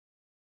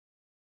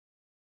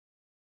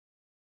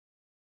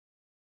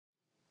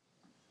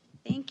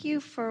Thank you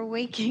for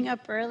waking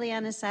up early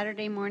on a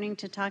Saturday morning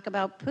to talk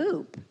about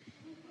poop.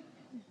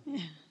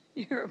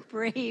 You're a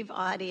brave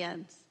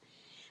audience.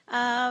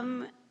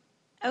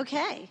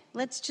 Okay,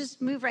 let's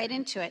just move right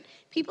into it.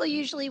 People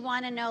usually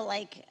want to know,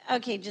 like,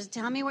 okay, just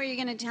tell me what you're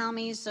going to tell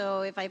me,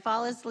 so if I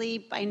fall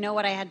asleep, I know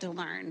what I had to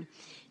learn.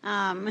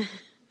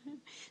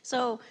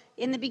 So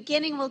in the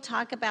beginning, we'll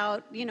talk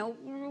about, we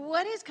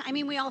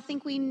all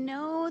think we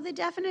know the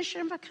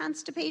definition of a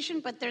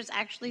constipation, but there's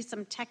actually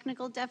some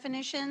technical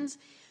definitions.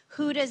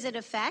 Who does it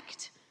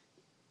affect?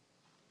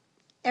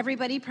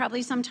 Everybody,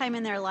 probably sometime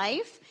in their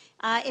life.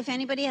 If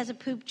anybody has a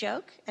poop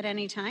joke at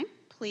any time,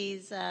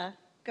 please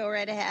go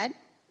right ahead,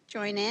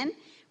 join in.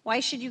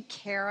 Why should you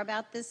care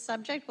about this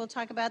subject? We'll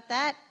talk about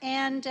that.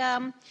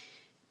 And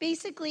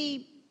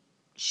basically,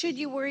 should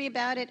you worry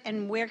about it,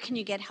 and where can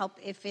you get help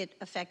if it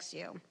affects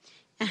you?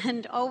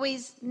 And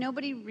always,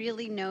 nobody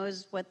really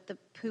knows what the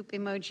poop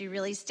emoji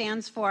really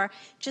stands for.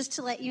 Just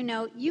to let you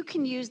know, you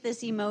can use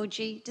this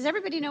emoji. Does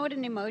everybody know what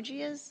an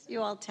emoji is?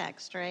 You all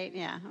text, right?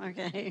 Yeah,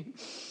 okay.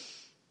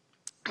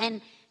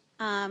 And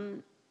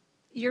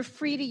you're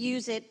free to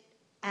use it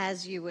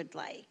as you would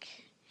like.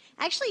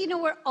 Actually,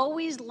 we're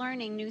always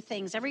learning new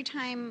things. Every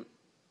time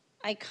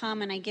I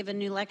come and I give a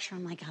new lecture,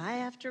 I'm like, I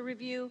have to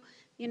review.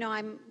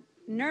 I'm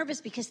nervous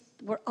because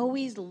we're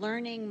always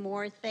learning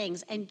more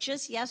things. And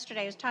just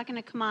yesterday, I was talking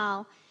to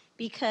Kamal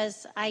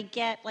because I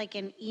get like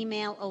an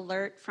email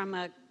alert from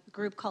a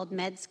group called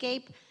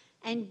Medscape.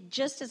 And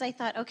just as I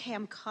thought, okay,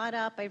 I'm caught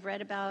up, I've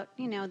read about,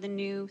 the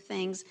new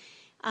things,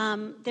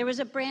 there was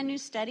a brand new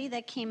study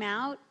that came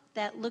out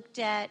that looked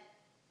at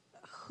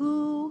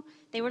who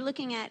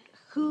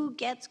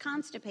gets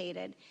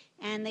constipated.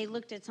 And they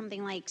looked at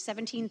something like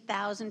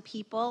 17,000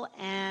 people,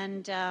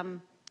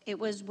 and it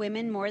was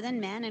women more than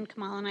men, and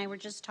Kamal and I were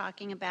just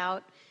talking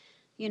about,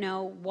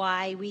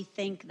 why we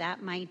think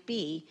that might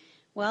be.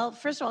 Well,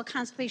 first of all,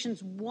 constipation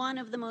is one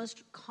of the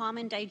most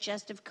common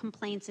digestive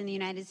complaints in the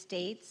United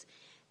States.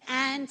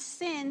 And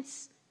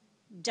since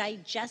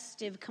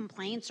digestive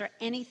complaints are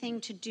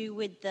anything to do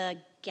with the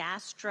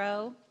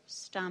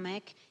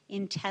stomach,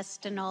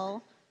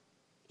 intestin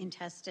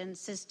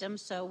system,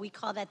 so we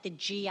call that the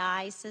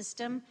GI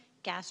system,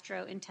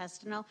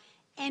 gastrointestinal.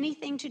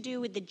 Anything to do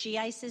with the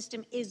GI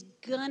system is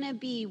going to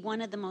be one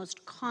of the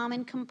most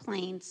common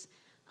complaints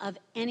of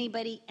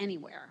anybody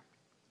anywhere,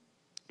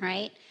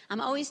 right? I'm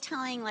always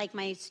telling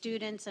my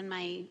students and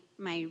my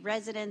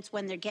residents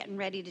when they're getting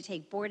ready to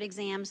take board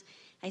exams,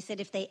 I said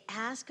if they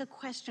ask a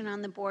question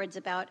on the boards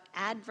about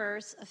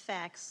adverse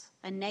effects,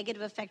 a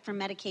negative effect from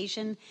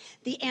medication,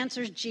 the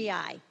answer is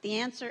GI. The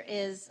answer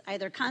is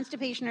either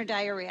constipation or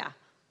diarrhea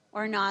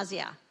or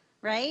nausea,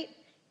 right?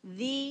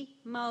 The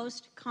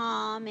most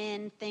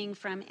common thing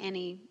from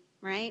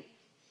right?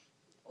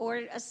 Or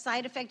a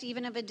side effect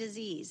even of a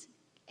disease.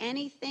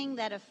 Anything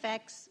that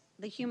affects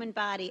the human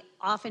body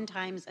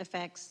oftentimes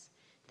affects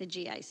the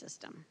GI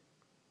system.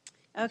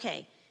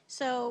 Okay,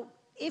 so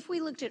if we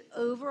looked at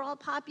overall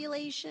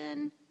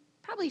population,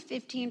 probably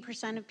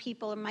 15% of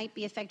people might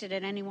be affected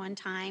at any one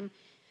time,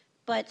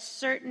 but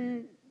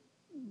certain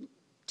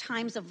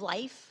times of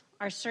life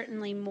are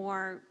certainly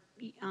more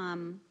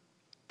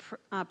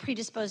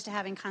predisposed to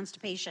having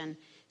constipation.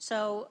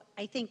 So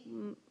I think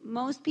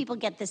most people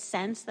get the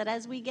sense that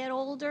as we get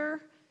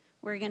older,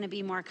 we're going to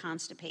be more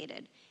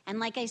constipated. And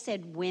like I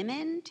said,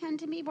 women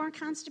tend to be more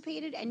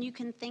constipated, and you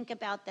can think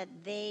about that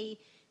they,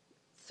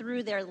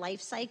 through their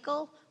life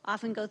cycle,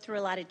 often go through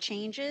a lot of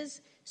changes.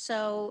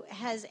 So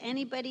has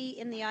anybody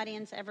in the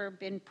audience ever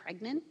been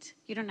pregnant?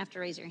 You don't have to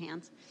raise your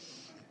hands.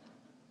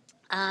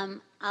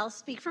 I'll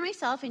speak for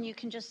myself, and you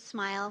can just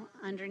smile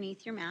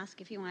underneath your mask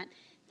if you want,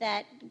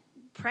 that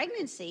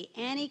pregnancy,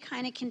 any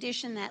kind of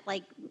condition that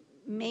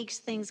makes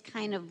things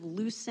kind of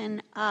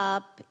loosen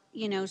up,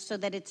 so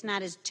that it's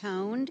not as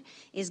toned,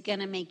 is going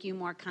to make you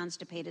more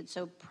constipated.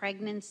 So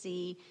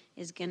pregnancy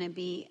is going to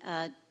be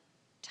a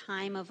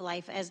time of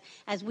life,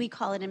 as we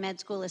call it in med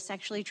school, a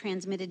sexually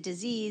transmitted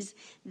disease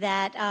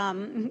that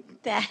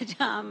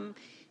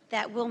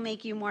will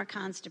make you more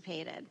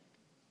constipated.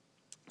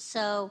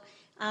 So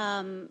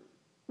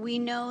we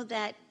know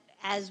that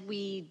as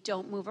we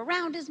don't move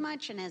around as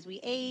much and as we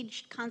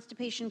age,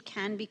 constipation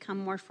can become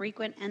more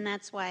frequent, and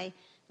that's why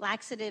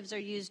laxatives are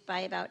used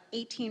by about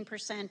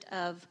 18%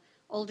 of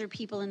older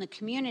people in the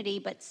community,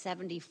 but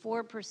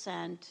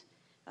 74%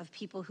 of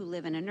people who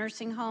live in a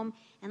nursing home.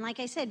 And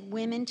like I said,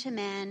 women to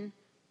men,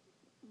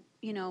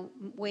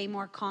 way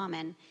more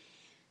common.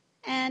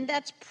 And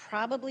that's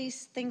probably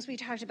things we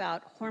talked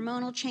about,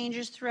 hormonal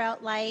changes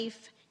throughout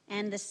life.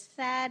 And the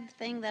sad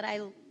thing that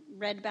I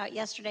read about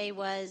yesterday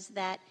was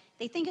that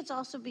they think it's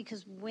also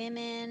because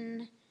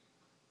women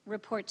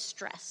report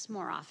stress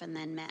more often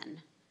than men.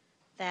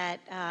 That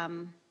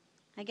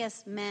I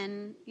guess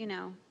men,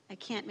 I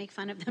can't make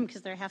fun of them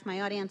because they're half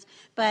my audience,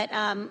 but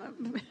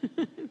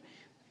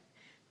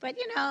but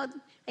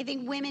I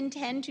think women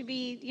tend to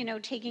be,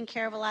 taking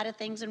care of a lot of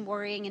things and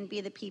worrying and be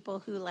the people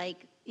who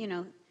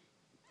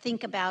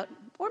think about,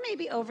 or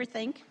maybe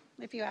overthink,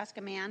 if you ask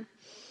a man.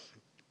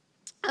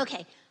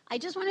 Okay, I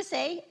just want to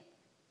say,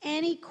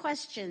 Any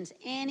questions,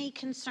 any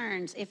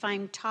concerns? If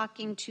I'm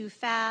talking too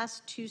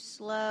fast, too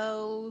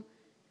slow,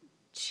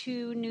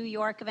 too New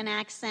York of an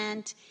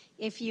accent,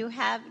 if you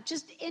have,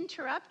 just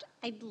interrupt.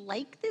 I'd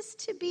like this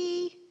to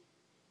be,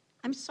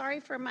 I'm sorry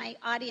for my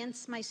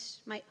audience, my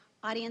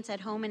audience at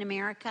home in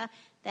America,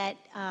 that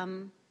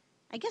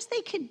I guess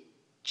they could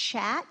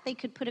chat. They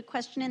could put a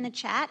question in the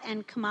chat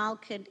and Kamal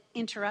could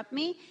interrupt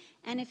me.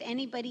 And if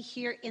anybody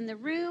here in the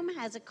room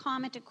has a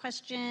comment, a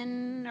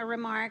question, a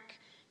remark,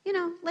 you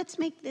know, let's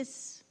make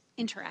this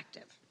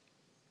interactive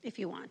if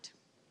you want.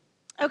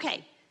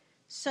 Okay,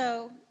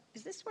 so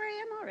is this where I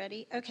am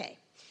already? Okay,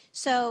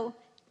 so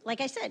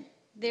like I said,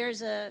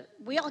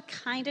 we all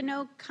kind of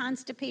know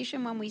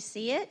constipation when we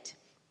see it.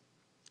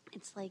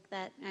 It's like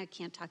that, I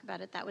can't talk about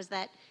it.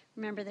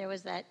 Remember there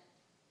was that,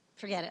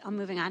 forget it, I'm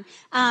moving on.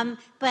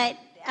 But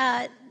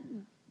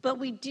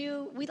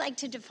we like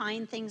to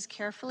define things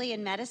carefully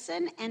in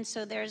medicine, and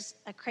so there's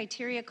a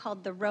criteria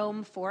called the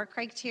Rome 4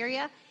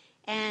 criteria,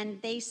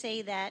 and they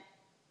say that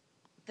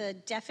the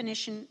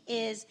definition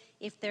is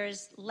if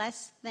there's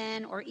less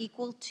than or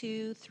equal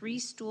to 3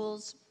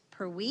 stools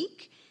per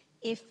week,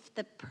 if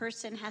the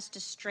person has to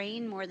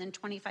strain more than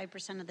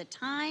 25% of the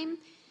time,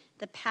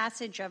 the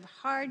passage of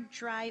hard,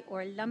 dry,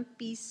 or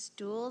lumpy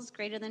stools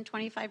greater than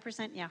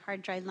 25%. Yeah,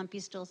 hard, dry, lumpy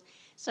stools.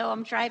 So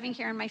I'm driving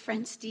here, and my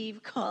friend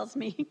Steve calls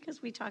me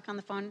because we talk on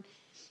the phone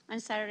on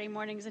Saturday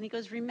mornings, and he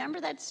goes,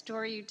 "Remember that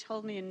story you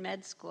told me in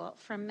med school?"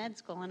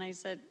 And I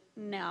said,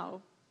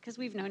 "No," because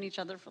we've known each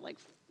other for like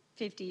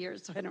 50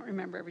 years, so I don't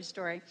remember every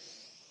story.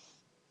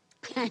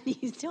 And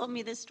he told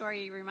me this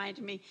story, he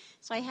reminded me.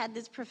 So I had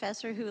this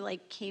professor who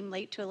came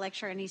late to a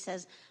lecture, and he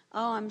says,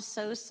 "Oh, I'm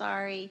so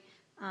sorry.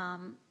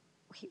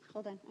 Wait,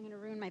 hold on. I'm going to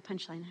ruin my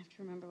punchline. I have to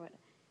remember what.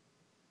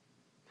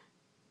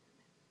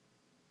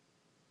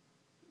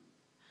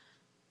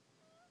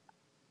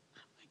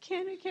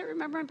 I can't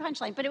remember my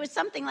punchline. But it was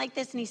something like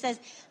this. And he says,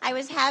 I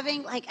was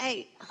having,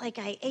 I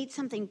ate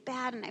something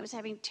bad, and I was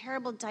having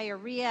terrible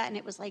diarrhea, and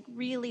it was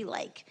really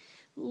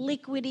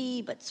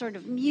liquidy, but sort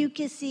of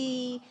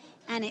mucusy.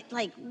 And it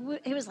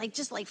was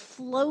just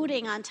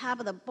floating on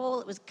top of the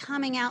bowl. It was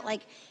coming out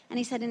and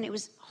he said, and it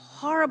was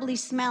horribly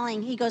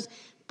smelling. He goes,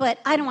 but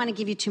I don't want to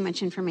give you too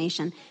much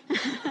information.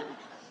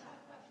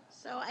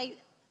 So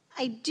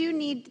I do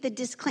need the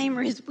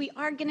disclaimer is we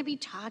are going to be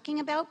talking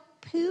about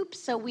poop.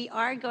 So we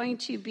are going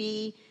to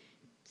be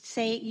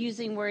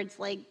using words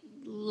like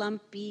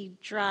lumpy,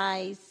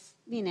 dry,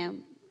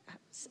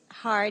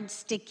 hard,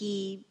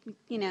 sticky,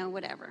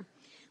 whatever.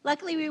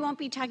 Luckily, we won't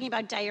be talking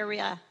about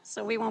diarrhea,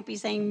 so we won't be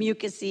saying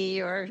mucusy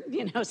or,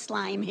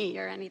 slimy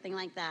or anything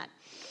like that.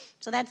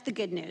 So that's the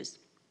good news.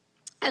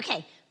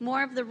 Okay,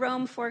 more of the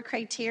Rome 4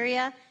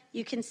 criteria.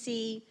 You can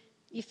see,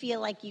 you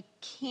feel like you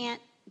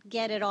can't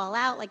get it all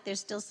out, like there's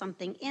still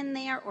something in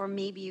there, or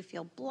maybe you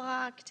feel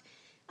blocked.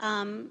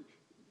 Some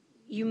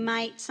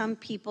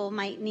people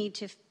might need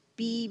to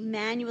be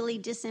manually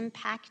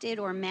disimpacted,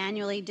 or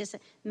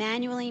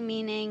manually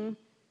meaning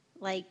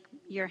like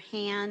your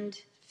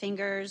hand,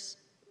 fingers,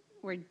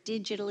 or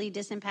digitally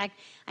disimpact.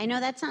 I know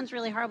that sounds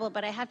really horrible,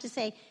 but I have to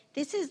say,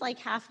 this is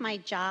half my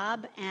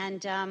job,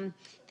 and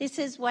this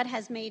is what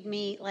has made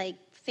me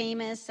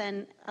famous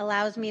and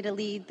allows me to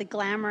lead the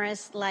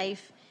glamorous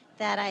life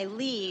that I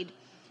lead.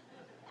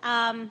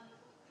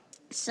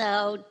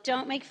 So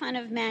don't make fun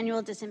of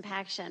manual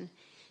disimpaction.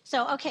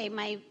 So,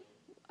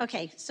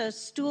 so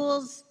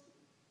stools,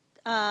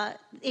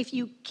 if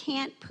you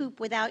can't poop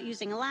without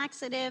using a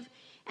laxative,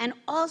 and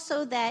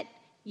also that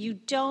you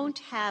don't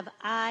have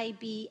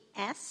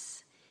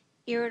IBS,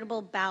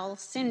 irritable bowel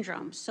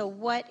syndrome. So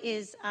what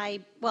is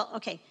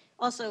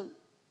also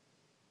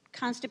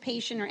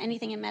constipation or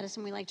anything in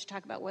medicine, we like to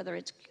talk about whether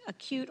it's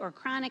acute or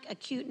chronic.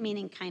 Acute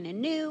meaning kind of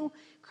new,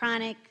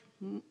 chronic,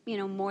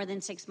 more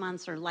than 6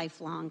 months or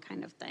lifelong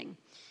kind of thing.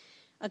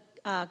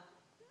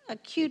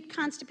 Acute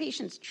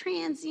constipation's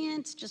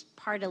transient, just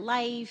part of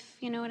life,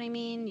 you know what I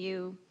mean?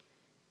 You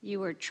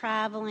were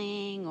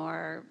traveling,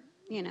 or,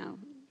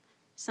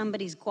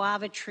 somebody's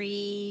guava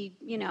tree,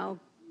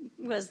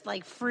 was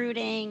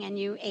fruiting, and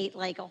you ate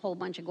a whole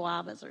bunch of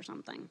guavas or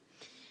something.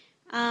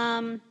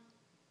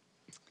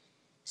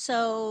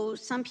 So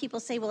some people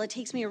say, well, it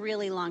takes me a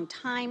really long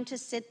time to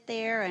sit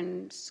there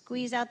and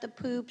squeeze out the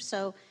poop.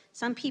 So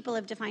some people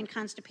have defined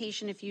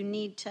constipation, if you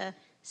need to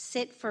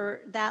sit for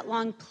that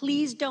long,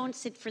 please don't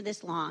sit for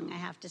this long, I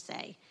have to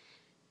say.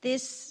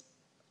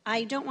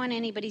 I don't want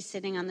anybody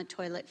sitting on the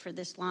toilet for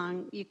this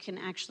long. You can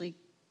actually,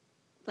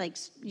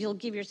 you'll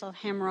give yourself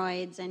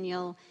hemorrhoids, and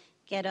you'll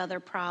get other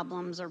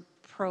problems or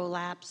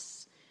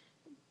prolapse.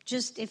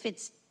 Just if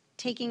it's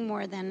taking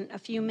more than a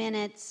few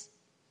minutes,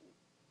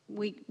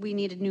 we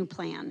need a new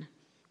plan.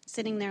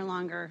 Sitting there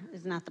longer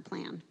is not the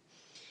plan.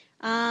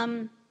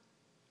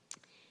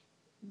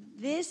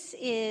 This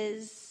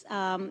is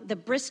the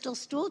Bristol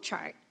stool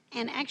chart.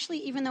 And actually,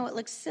 even though it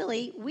looks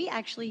silly, we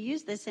actually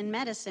use this in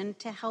medicine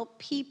to help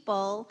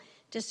people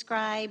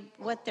describe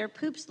what their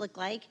poops look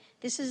like.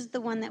 This is the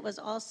one that was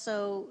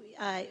also,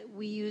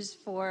 we use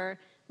for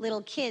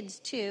little kids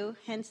too,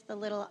 hence the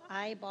little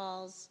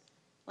eyeballs,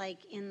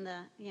 like in the,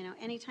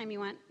 anytime you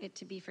want it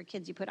to be for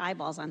kids, you put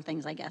eyeballs on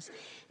things, I guess.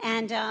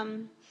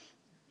 And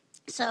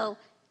so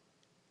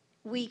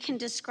we can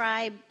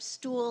describe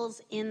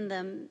stools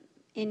in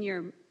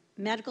your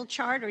medical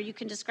chart, or you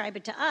can describe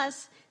it to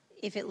us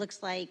if it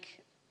looks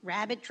like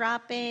rabbit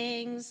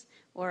droppings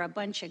or a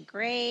bunch of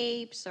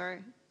grapes, or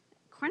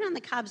corn on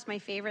the cob's my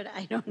favorite.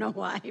 I don't know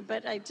why,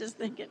 but I just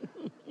think it,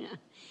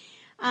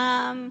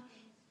 yeah.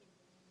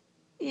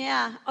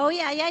 Yeah. Oh,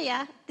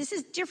 yeah. This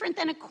is different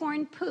than a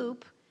corn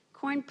poop.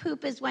 Corn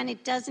poop is when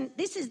it doesn't,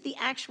 this is the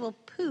actual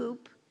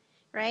poop,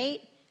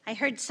 right? I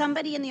heard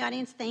somebody in the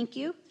audience, thank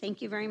you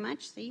very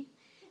much, see,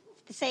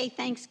 say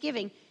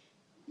Thanksgiving.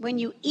 When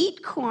you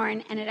eat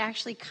corn and it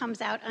actually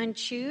comes out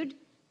unchewed,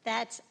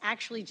 that's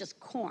actually just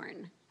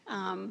corn.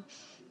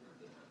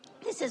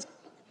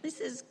 This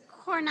is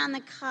corn on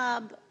the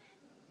cob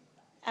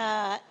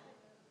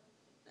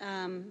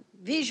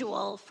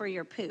visual for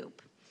your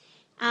poop.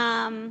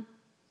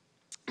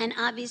 And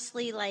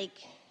obviously, like,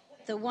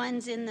 the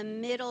ones in the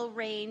middle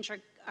range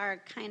are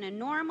kind of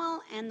normal,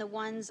 and the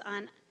ones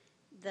on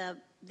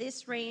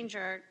this range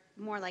are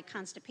more like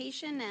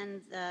constipation,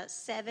 and the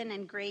 7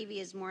 and gravy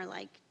is more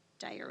like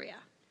diarrhea.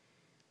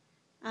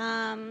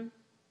 I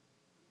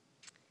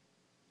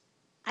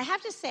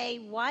have to say,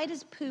 why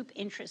does poop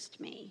interest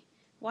me?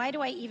 Why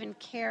do I even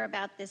care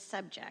about this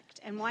subject?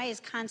 And why is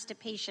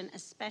constipation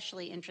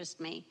especially interest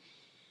me?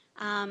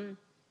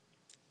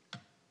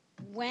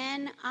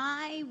 When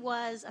I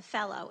was a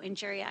fellow in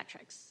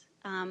geriatrics,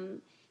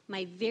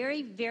 my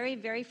very, very,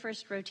 very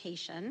first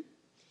rotation,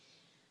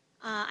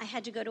 I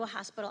had to go to a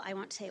hospital. I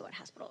won't say what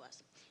hospital it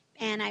was.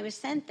 And I was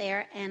sent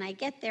there, and I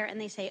get there, and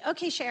they say,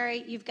 okay,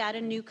 Shari, you've got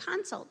a new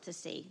consult to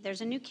see.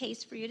 There's a new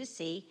case for you to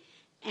see,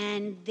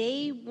 and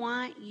they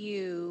want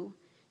you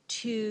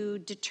to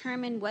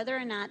determine whether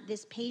or not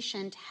this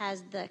patient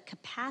has the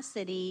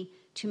capacity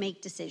to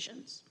make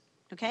decisions,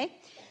 okay?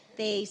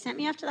 They sent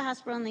me off to the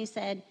hospital, and they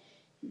said,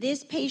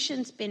 this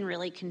patient's been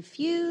really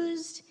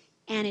confused,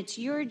 and it's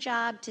your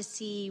job to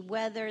see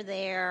whether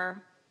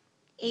they're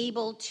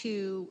able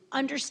to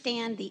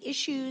understand the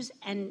issues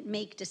and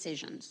make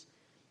decisions.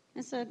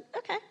 I said,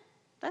 okay,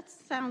 that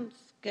sounds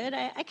good.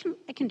 I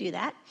can do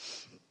that.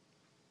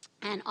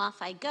 And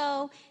off I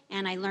go,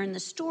 and I learn the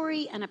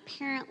story, and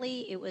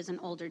apparently it was an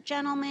older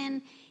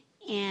gentleman,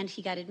 and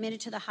he got admitted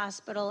to the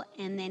hospital,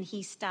 and then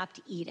he stopped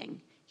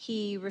eating.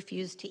 He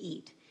refused to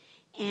eat.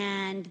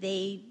 And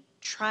they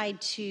tried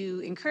to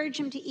encourage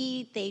him to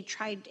eat.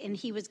 And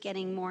he was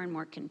getting more and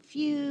more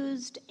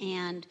confused,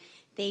 and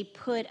they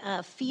put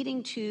a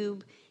feeding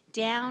tube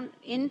down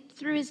in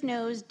through his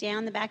nose,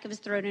 down the back of his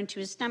throat into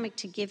his stomach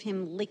to give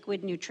him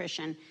liquid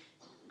nutrition.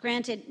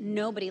 Granted,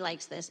 nobody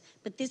likes this,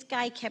 but this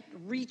guy kept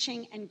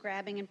reaching and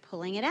grabbing and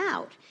pulling it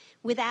out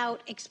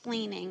without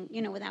explaining,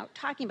 without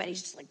talking about it.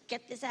 He's just like,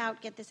 get this out,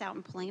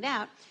 and pulling it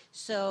out.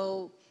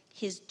 So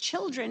his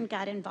children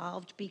got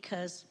involved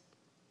because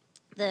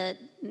the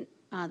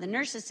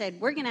nurses said,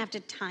 we're going to have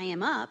to tie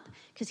him up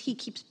because he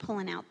keeps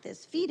pulling out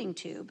this feeding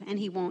tube and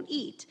he won't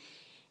eat.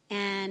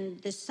 And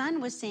the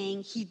son was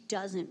saying he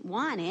doesn't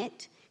want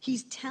it.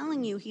 He's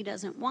telling you he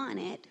doesn't want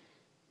it.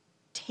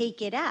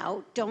 Take it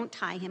out. Don't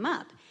tie him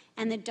up.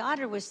 And the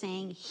daughter was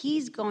saying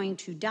he's going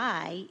to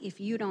die if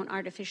you don't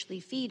artificially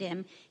feed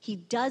him. He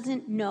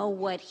doesn't know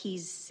what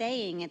he's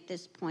saying at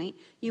this point.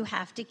 You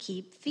have to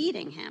keep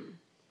feeding him,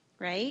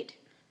 right?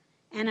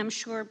 And I'm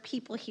sure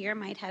people here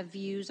might have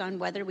views on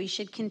whether we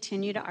should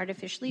continue to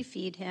artificially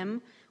feed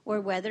him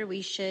or whether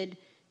we should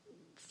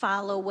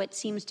follow what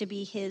seems to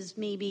be his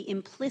maybe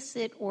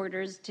implicit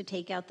orders to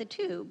take out the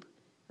tube,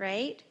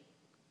 right?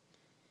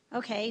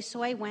 Okay,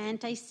 so I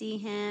went, I see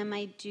him,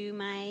 I do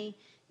my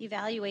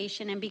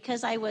evaluation, and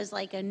because I was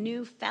like a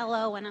new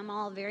fellow and I'm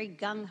all very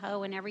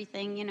gung-ho and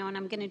everything, and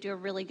I'm going to do a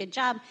really good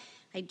job,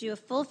 I do a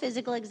full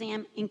physical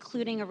exam,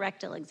 including a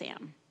rectal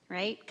exam,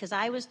 right? Because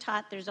I was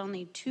taught there's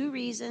only 2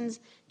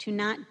 reasons to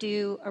not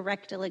do a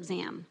rectal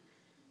exam.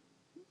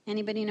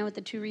 Anybody know what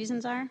the 2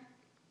 reasons are?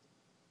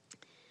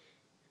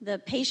 The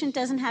patient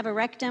doesn't have a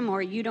rectum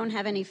or you don't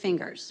have any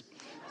fingers.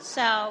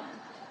 So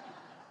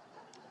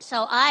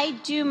I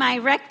do my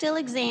rectal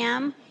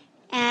exam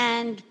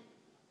and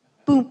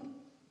boom,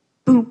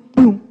 boom,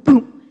 boom,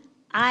 boom.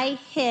 I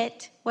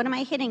hit, what am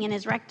I hitting in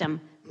his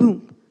rectum?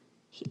 Boom.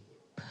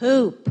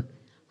 Poop.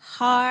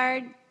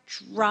 Hard,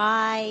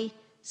 dry,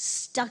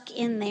 stuck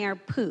in there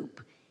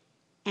poop.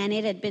 And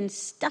it had been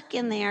stuck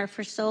in there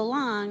for so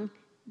long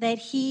that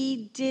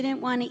he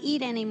didn't want to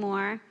eat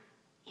anymore.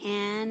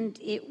 And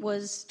it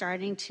was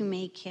starting to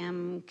make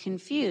him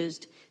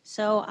confused.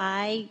 So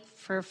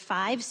for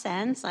 5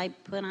 cents, I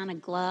put on a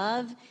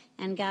glove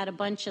and got a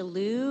bunch of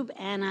lube,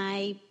 and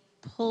I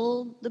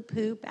pulled the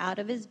poop out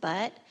of his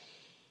butt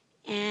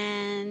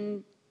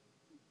and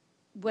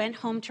went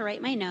home to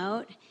write my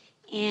note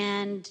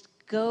and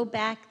go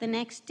back the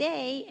next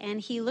day,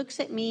 and he looks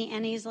at me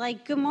and he's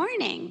like, good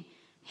morning.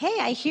 Hey,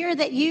 I hear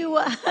that you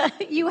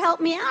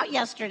helped me out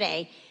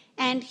yesterday.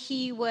 And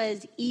he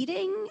was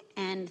eating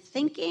and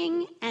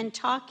thinking and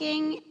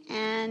talking,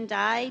 and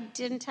I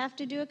didn't have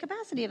to do a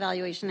capacity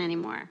evaluation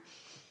anymore.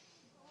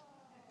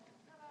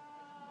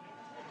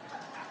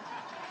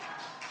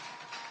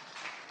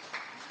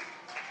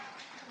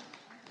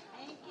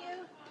 Thank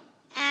you.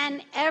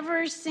 And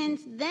ever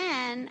since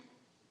then,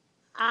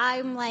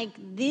 I'm like,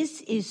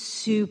 this is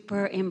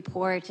super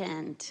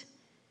important.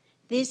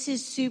 This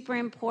is super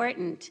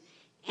important.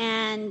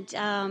 And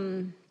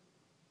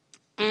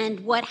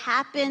what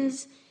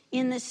happens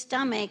in the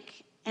stomach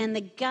and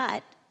the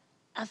gut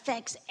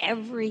affects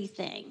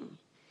everything.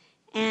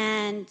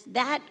 And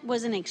that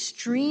was an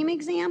extreme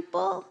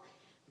example,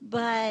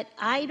 but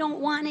I don't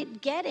want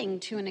it getting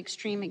to an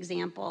extreme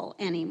example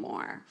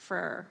anymore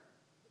for,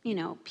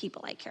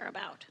 people I care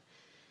about.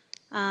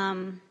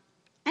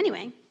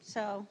 Anyway,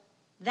 so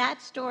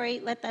that story,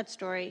 let that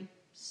story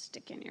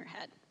stick in your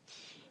head.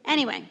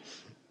 Anyway,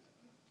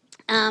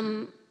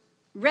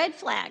 red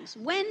flags.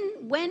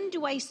 When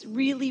do I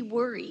really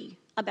worry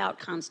about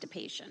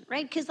constipation,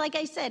 right? Because like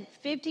I said,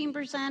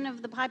 15%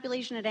 of the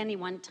population at any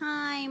one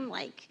time,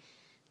 like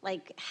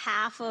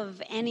half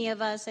of any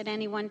of us at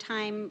any one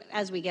time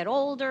as we get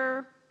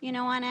older,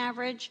 on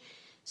average.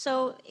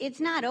 So it's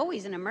not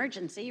always an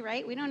emergency,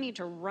 right? We don't need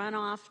to run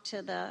off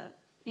to the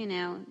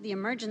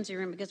emergency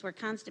room because we're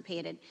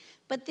constipated.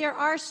 But there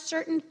are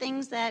certain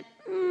things that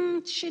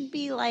should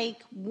be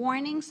like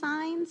warning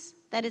signs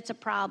that it's a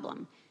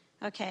problem,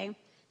 okay?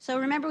 So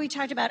remember we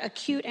talked about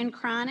acute and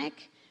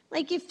chronic?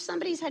 Like if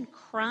somebody's had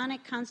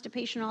chronic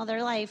constipation all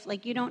their life,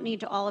 like you don't need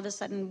to all of a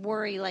sudden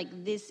worry like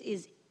this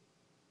is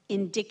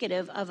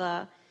indicative of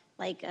a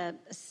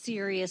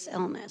serious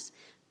illness.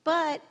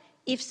 But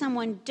if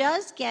someone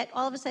does get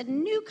all of a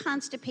sudden new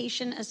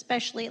constipation,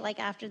 especially like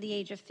after the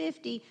age of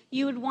 50,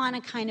 you would want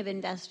to kind of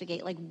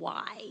investigate like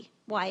why?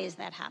 Why is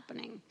that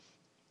happening?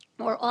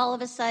 Or all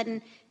of a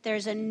sudden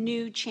there's a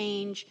new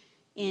change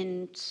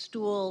in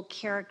stool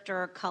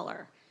character or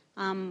color.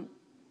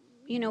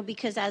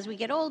 Because as we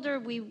get older,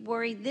 we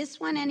worry. This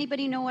one,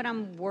 anybody know what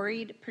I'm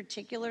worried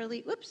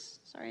particularly? Whoops,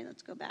 sorry,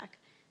 let's go back.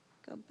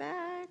 Go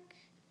back.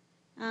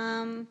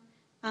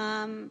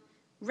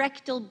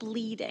 Rectal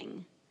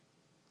bleeding.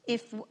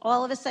 If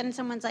all of a sudden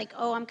someone's like,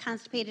 oh, I'm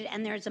constipated,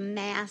 and there's a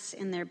mass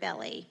in their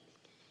belly.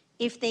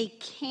 If they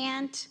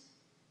can't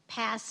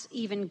pass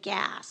even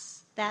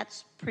gas,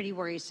 that's pretty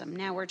worrisome.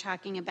 Now we're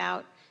talking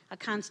about a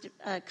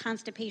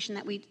constipation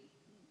that we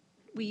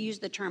use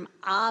the term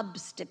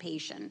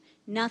obstipation.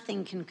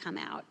 Nothing can come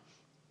out.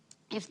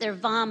 If they're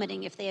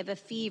vomiting, if they have a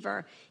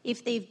fever,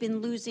 if they've been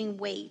losing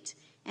weight,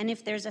 and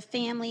if there's a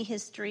family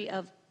history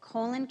of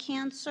colon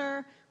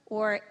cancer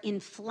or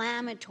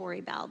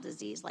inflammatory bowel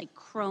disease like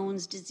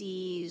Crohn's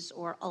disease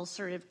or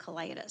ulcerative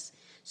colitis.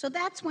 So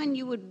that's when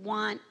you would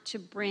want to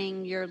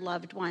bring your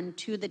loved one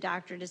to the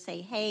doctor to say,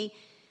 hey,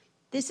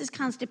 this is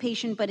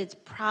constipation, but it's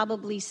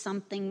probably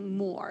something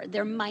more.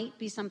 There might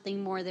be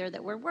something more there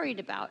that we're worried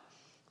about,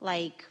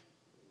 like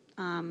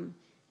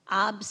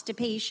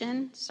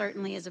obstipation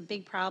certainly is a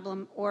big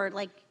problem, or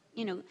like,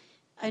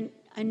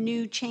 a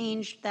new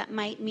change that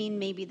might mean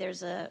maybe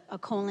there's a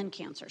colon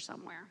cancer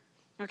somewhere.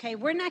 Okay,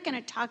 we're not going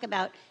to talk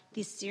about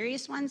these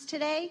serious ones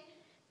today.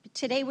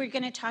 Today we're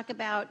going to talk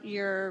about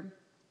your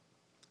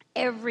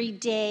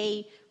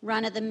everyday,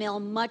 run-of-the-mill,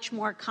 much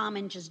more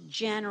common, just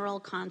general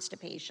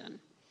constipation.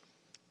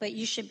 But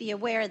you should be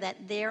aware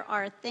that there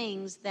are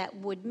things that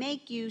would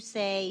make you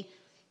say,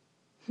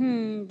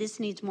 this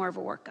needs more of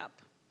a workup.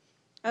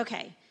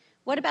 Okay,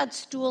 what about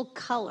stool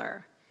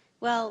color?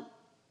 Well,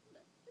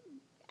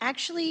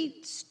 actually,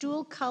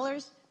 stool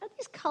colors, are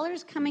these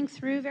colors coming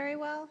through very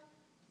well?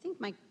 I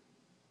think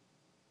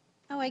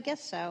I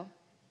guess so.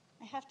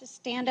 I have to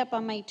stand up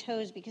on my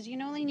toes because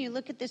when you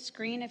look at the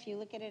screen, if you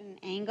look at it at an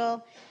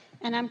angle,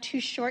 and I'm too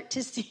short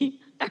to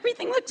see,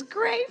 everything looks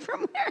gray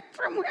from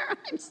where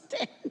I'm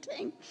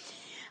standing.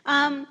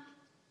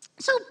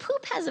 So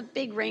poop has a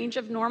big range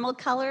of normal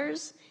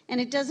colors,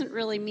 and it doesn't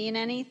really mean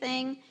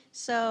anything.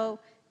 So,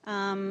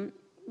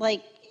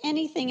 like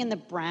anything in the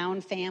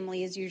brown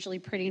family is usually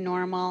pretty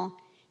normal.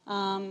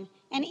 And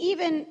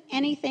even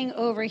anything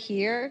over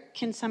here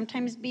can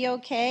sometimes be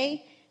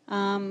okay.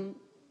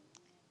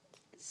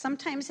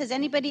 Sometimes, has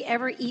anybody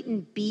ever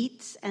eaten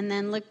beets and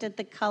then looked at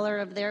the color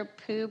of their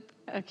poop?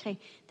 Okay,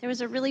 there was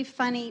a really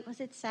funny,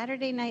 was it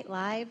Saturday Night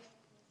Live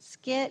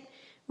skit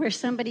where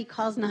somebody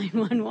calls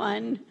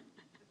 911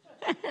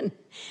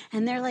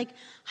 and they're like,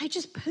 I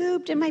just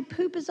pooped and my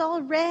poop is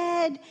all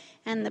red.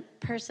 And the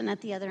person at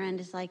the other end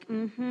is like,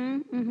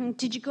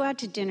 did you go out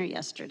to dinner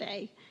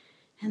yesterday?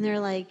 And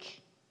they're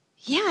like,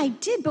 yeah, I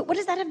did, but what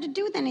does that have to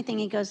do with anything?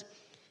 He goes,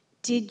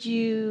 did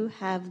you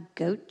have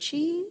goat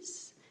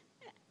cheese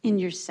in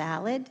your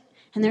salad?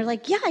 And they're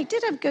like, yeah, I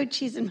did have goat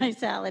cheese in my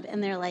salad.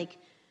 And they're like,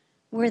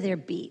 were there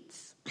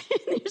beets?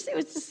 It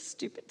was just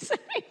stupid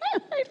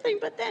thing.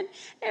 But then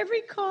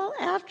every call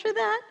after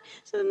that,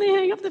 so then they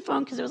hang up the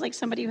phone because it was like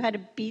somebody who had a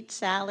beet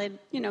salad,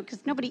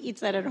 because nobody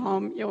eats that at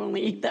home. You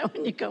only eat that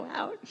when you go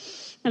out.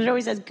 And it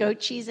always has goat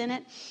cheese in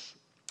it.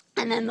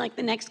 And then like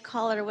the next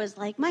caller was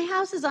like, my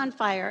house is on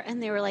fire.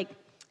 And they were like,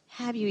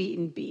 have you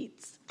eaten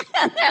beets?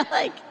 and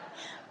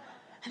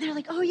they're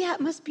like, oh yeah, it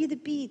must be the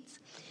beets.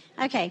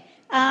 Okay,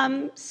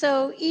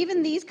 so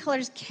even these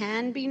colors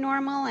can be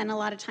normal, and a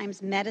lot of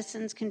times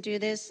medicines can do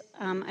this.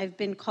 I've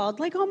been called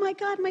like, oh my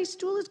God, my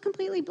stool is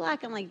completely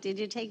black. I'm like, did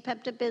you take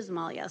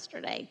Pepto-Bismol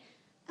yesterday?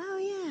 Oh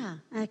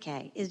yeah,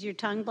 okay. Is your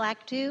tongue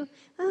black too?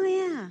 Oh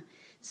yeah.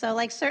 So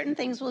like certain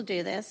things will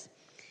do this.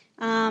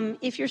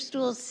 If your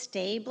stools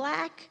stay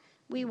black,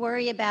 we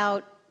worry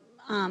about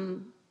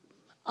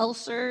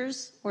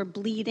ulcers or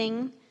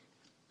bleeding,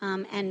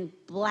 and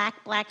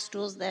black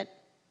stools that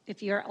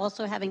if you're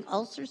also having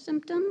ulcer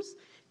symptoms,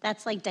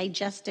 that's like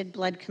digested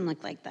blood can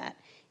look like that.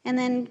 And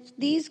then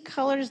these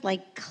colors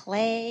like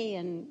clay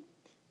and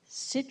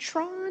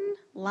citron,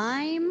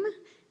 lime,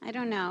 I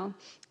don't know,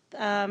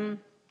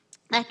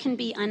 that can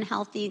be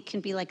unhealthy. It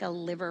can be like a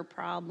liver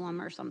problem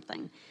or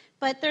something.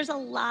 But there's a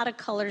lot of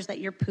colors that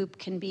your poop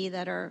can be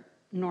that are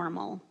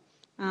normal.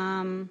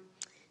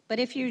 But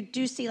if you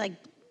do see like,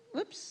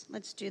 whoops,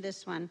 let's do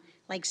this one,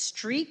 like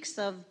streaks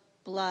of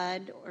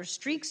blood or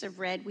streaks of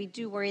red, we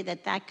do worry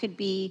that that could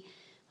be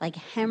like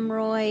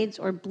hemorrhoids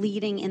or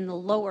bleeding in the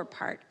lower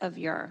part of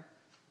your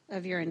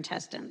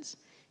intestines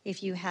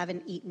if you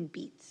haven't eaten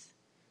beets.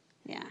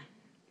 Yeah,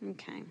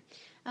 okay.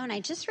 Oh, and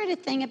I just read a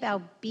thing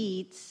about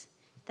beets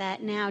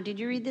that now, did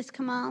you read this,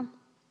 Kamal?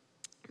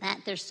 That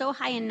they're so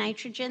high in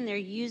nitrogen, they're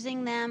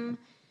using them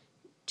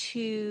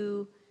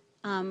to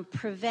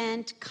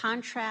prevent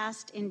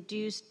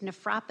contrast-induced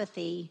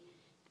nephropathy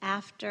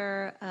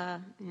after,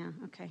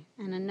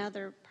 and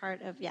another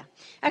part of,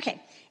 Okay,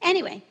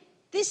 anyway,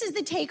 this is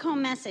the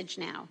take-home message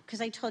now,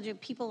 because I told you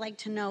people like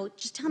to know,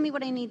 just tell me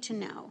what I need to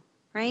know,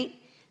 right?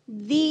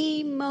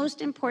 The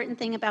most important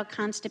thing about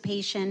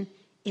constipation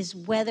is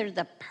whether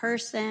the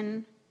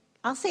person,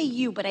 I'll say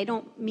you, but I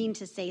don't mean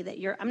to say that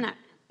you're, I'm not,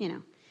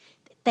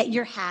 that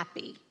you're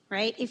happy,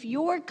 right? If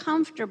you're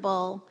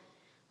comfortable,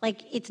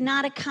 like it's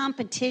not a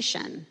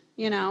competition,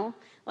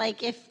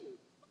 like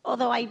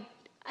although I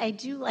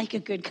do like a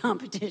good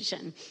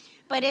competition,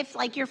 but if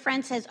like your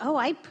friend says, oh,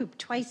 I poop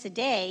twice a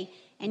day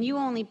and you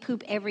only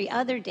poop every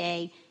other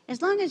day,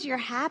 as long as you're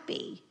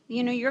happy,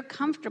 you're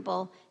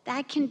comfortable,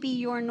 that can be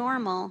your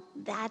normal,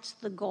 that's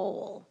the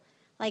goal.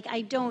 Like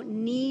I don't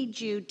need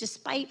you,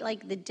 despite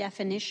like the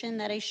definition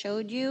that I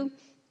showed you,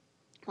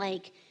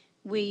 like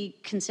we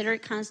consider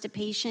it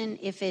constipation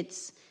if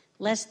it's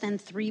less than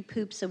 3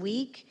 poops a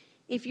week.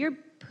 If you're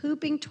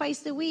pooping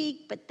twice a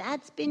week, but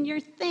that's been your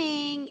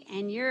thing,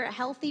 and you're a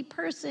healthy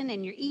person,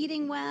 and you're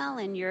eating well,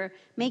 and you're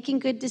making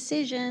good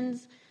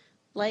decisions,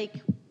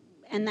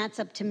 and that's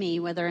up to me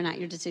whether or not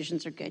your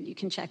decisions are good. You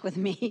can check with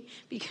me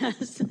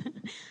because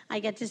I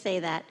get to say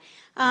that.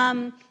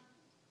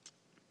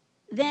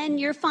 Then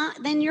you're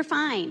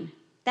fine.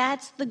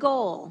 That's the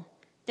goal.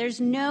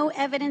 There's no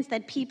evidence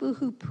that people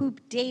who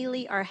poop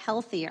daily are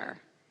healthier.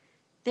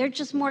 They're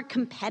just more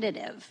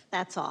competitive,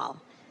 that's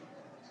all.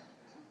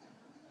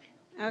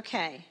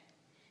 Okay.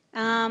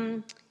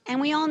 And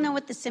we all know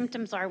what the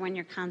symptoms are when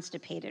you're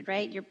constipated,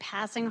 right? You're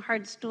passing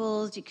hard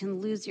stools, you can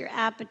lose your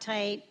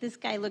appetite. This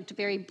guy looked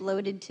very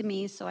bloated to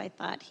me, so I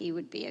thought he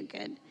would be a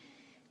good.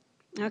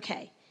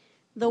 Okay.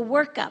 The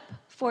workup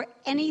for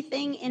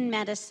anything in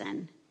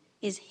medicine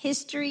is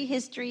history,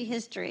 history,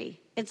 history.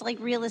 It's like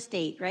real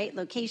estate, right?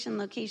 Location,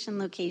 location,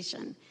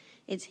 location.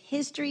 It's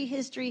history,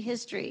 history,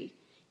 history.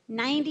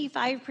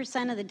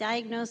 95% of the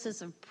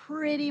diagnosis of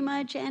pretty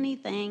much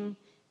anything,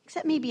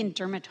 except maybe in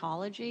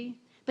dermatology.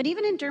 But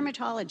even in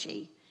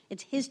dermatology,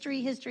 it's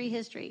history, history,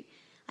 history.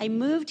 I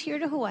moved here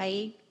to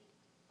Hawaii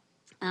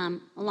a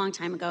long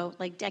time ago,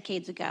 like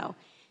decades ago,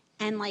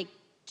 and like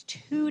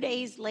 2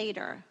 days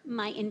later,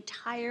 my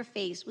entire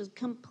face was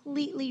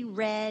completely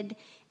red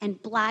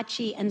and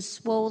blotchy and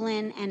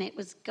swollen, and it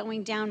was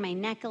going down my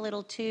neck a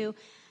little too.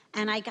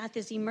 And I got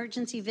this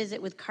emergency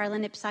visit with Carla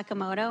Nip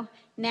Sakamoto.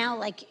 Now,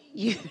 like,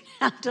 you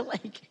have to,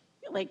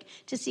 like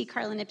to see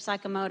Carla Nip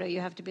Sakamoto,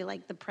 you have to be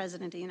like the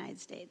president of the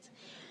United States.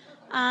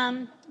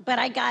 But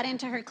I got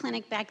into her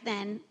clinic back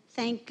then,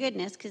 thank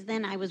goodness, because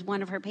then I was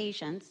one of her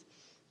patients.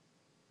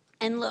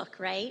 And look,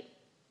 right?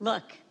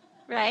 Look.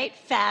 Right?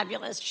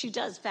 Fabulous. She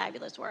does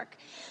fabulous work.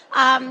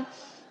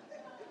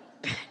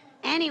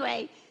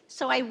 Anyway,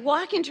 so I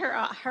walk into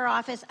her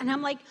office, and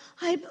I'm like,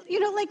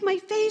 like my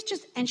face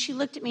just, and she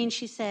looked at me and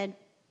she said,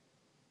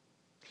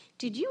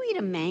 did you eat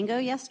a mango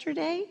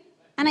yesterday?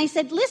 And I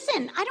said,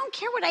 listen, I don't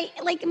care what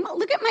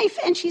look at my face.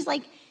 And she's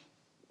like,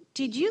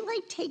 did you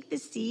take the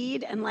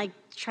seed and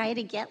try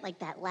to get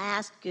that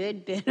last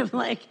good bit of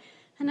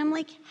and I'm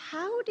like,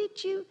 how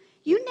did you?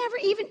 You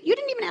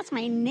didn't even ask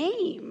my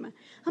name.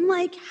 I'm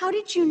like, how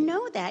did you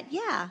know that?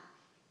 Yeah.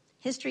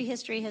 History,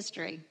 history,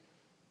 history.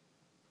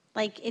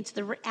 It's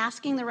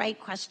asking the right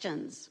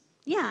questions.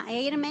 Yeah, I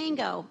ate a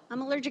mango.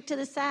 I'm allergic to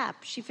the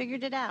sap. She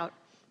figured it out.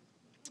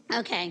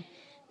 Okay.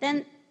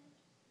 Then,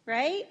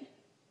 right?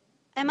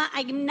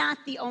 I'm not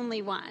the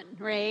only one,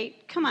 right?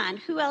 Come on.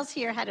 Who else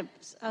here had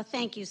oh,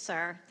 thank you,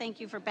 sir.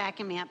 Thank you for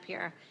backing me up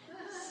here.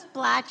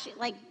 Splotchy,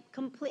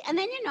 complete. And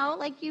then, you know,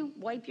 like you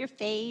wipe your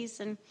face,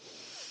 and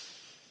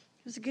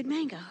it was a good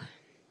mango.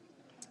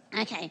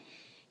 Okay,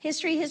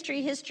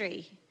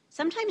 history.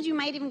 Sometimes you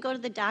might even go to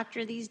the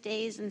doctor these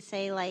days and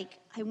say, like,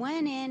 I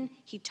went in,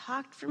 he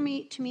talked to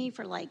me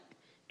for like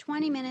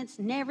 20 minutes,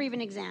 never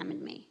even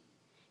examined me.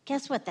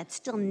 Guess what? That's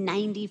still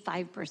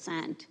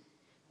 95%.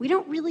 We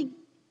don't really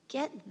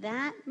get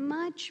that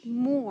much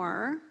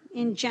more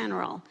in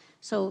general.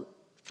 So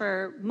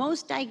for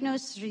most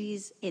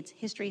diagnoses, it's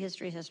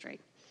history.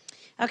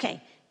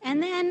 Okay,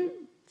 and then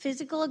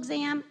physical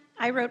exam.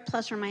 I wrote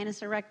plus or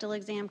minus a rectal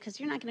exam because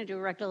you're not going to do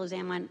a rectal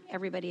exam on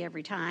everybody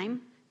every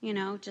time, you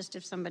know, just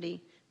if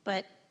somebody,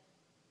 but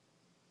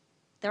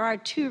there are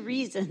 2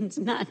 reasons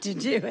not to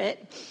do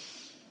it.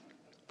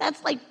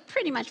 That's like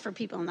pretty much for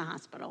people in the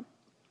hospital.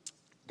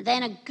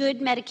 Then a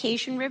good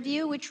medication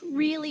review, which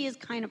really is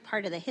kind of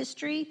part of the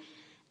history.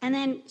 And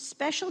then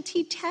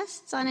specialty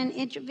tests on an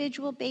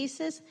individual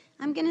basis,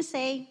 I'm going to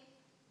say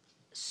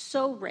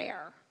so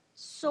rare.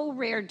 So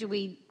rare do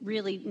we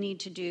really need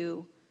to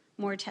do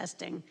more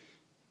testing.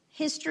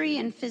 History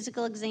and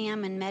physical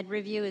exam and med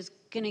review is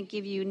going to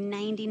give you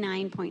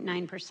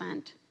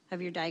 99.9%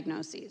 of your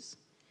diagnoses.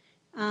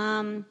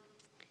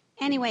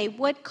 Anyway,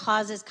 what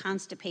causes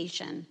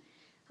constipation?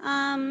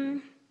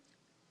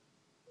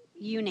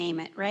 You name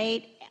it,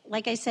 right?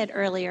 Like I said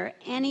earlier,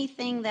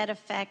 anything that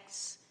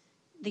affects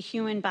the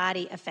human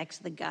body affects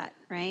the gut,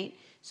 right?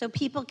 So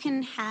people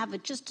can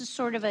have just a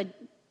sort of a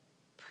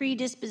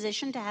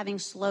predisposition to having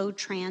slow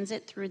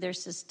transit through their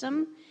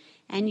system.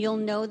 And you'll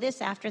know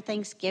this after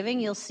Thanksgiving.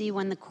 You'll see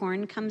when the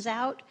corn comes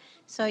out.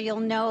 So you'll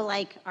know,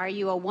 like, are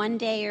you a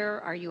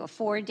 1-dayer? Are you a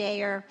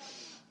 4-dayer?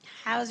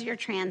 How's your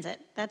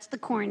transit? That's the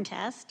corn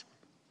test.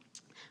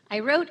 I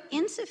wrote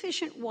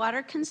insufficient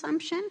water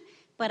consumption,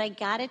 but I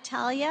gotta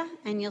tell you,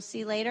 and you'll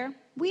see later,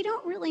 we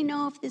don't really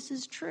know if this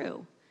is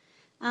true.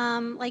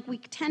 Like we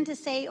tend to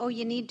say, oh,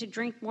 you need to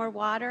drink more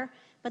water,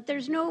 but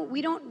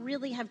we don't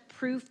really have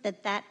proof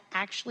that that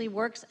actually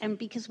works, and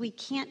because we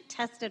can't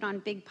test it on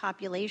big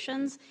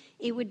populations,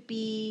 it would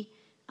be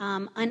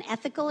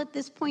unethical at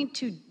this point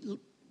to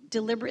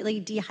deliberately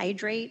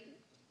dehydrate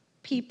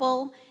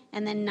people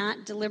and then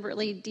not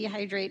deliberately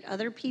dehydrate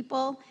other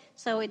people.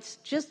 So it's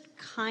just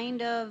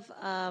kind of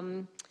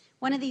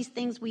one of these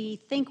things we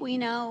think we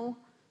know,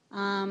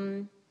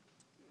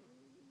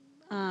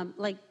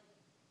 like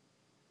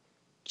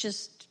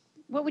just,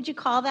 what would you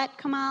call that,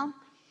 Kamal?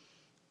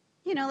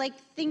 You know, like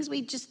things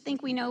we just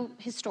think we know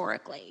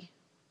historically.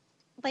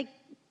 Like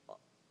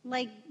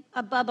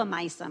a Bubba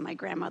Misa, my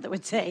grandmother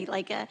would say.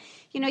 Like,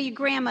 your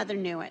grandmother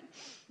knew it.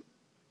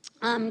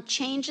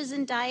 Changes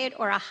in diet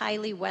or a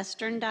highly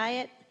Western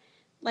diet.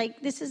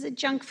 Like, this is a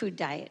junk food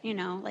diet,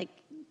 like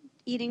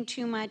eating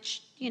too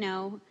much,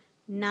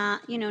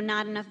 not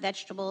enough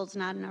vegetables,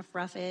 not enough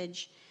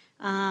roughage,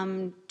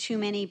 too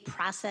many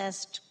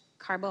processed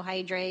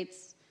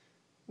carbohydrates,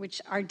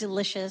 which are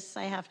delicious,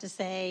 I have to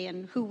say,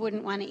 and who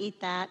wouldn't want to eat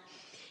that?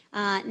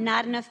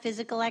 Not enough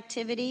physical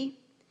activity.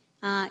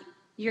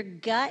 Your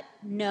gut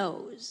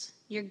knows.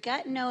 Your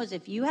gut knows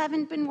if you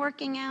haven't been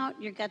working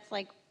out, your gut's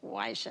like,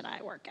 why should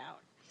I work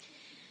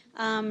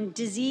out?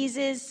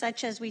 Diseases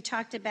such as we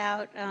talked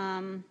about,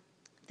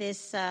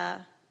 this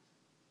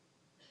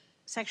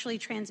sexually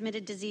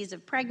transmitted disease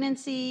of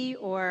pregnancy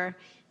or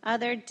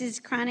other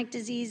chronic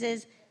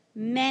diseases,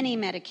 many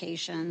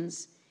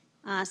medications.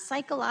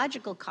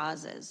 Psychological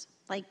causes,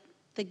 like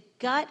the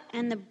gut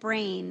and the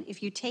brain.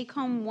 If you take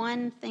home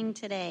one thing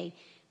today,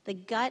 the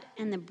gut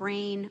and the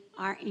brain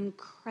are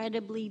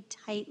incredibly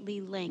tightly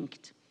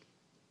linked.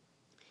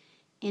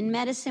 In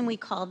medicine, we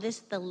call this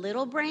the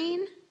little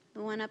brain,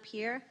 the one up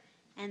here,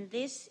 and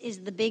this is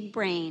the big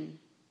brain.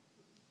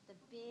 The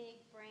big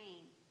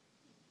brain.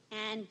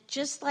 And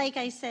just like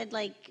I said,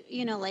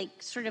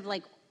 sort of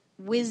like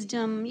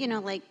wisdom,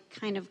 like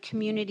kind of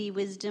community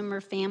wisdom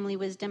or family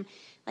wisdom,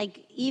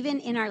 like even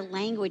in our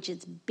language,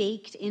 it's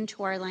baked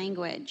into our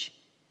language.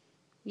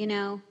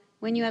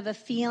 When you have a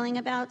feeling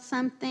about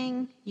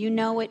something, you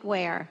know it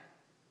where?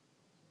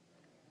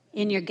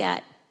 In your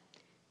gut.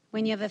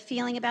 When you have a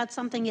feeling about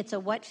something, it's a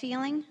what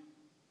feeling?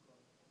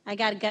 I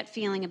got a gut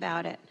feeling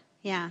about it.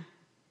 Yeah.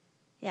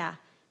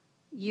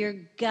 Your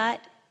gut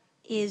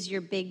is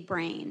your big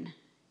brain.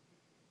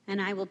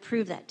 And I will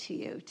prove that to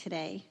you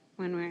today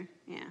when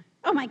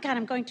Oh my God,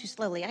 I'm going too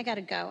slowly. I got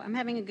to go. I'm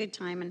having a good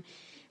time.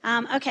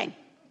 And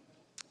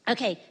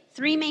Okay,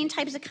 3 main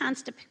types of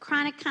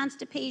chronic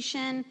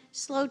constipation: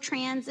 slow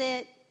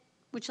transit,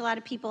 which a lot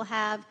of people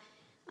have,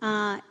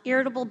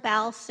 irritable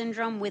bowel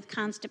syndrome with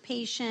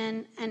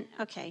constipation,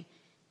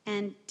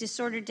 and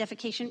disordered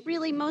defecation.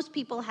 Really, most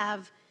people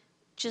have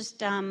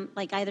just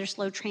like either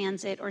slow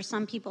transit, or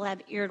some people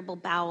have irritable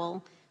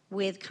bowel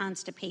with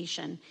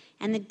constipation.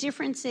 And the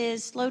difference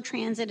is slow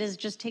transit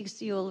just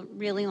takes you a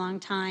really long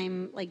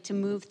time, like to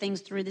move things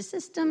through the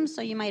system,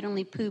 so you might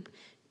only poop,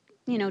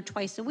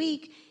 twice a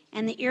week.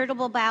 And the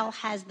irritable bowel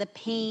has the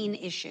pain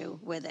issue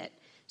with it.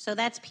 So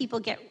that's people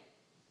get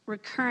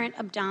recurrent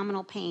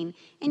abdominal pain.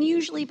 And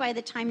usually by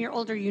the time you're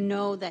older, you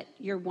know that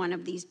you're one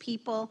of these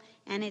people.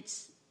 And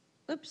it's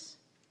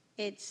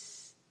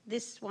it's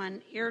this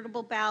one,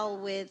 irritable bowel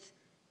with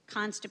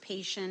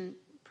constipation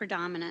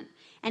predominant.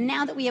 And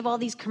now that we have all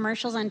these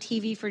commercials on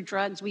TV for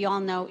drugs, we all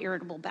know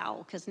irritable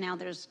bowel because now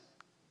there's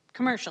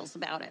commercials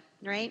about it,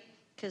 right?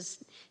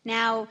 Because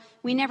now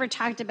we never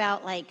talked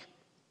about like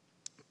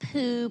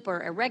poop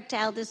or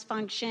erectile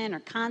dysfunction or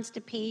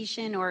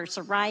constipation or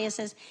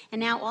psoriasis.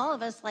 And now all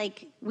of us,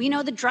 like, we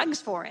know the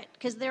drugs for it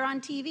because they're on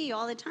TV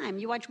all the time.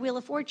 You watch Wheel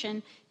of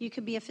Fortune, you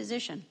could be a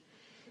physician.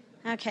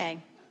 Okay.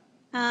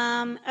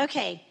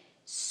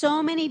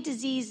 So many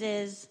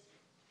diseases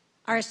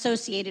are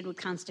associated with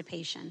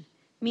constipation,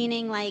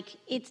 meaning like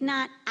it's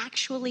not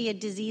actually a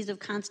disease of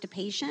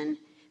constipation,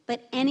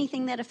 but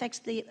anything that affects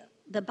the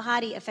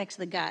body affects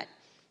the gut.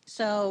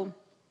 So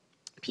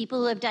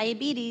people who have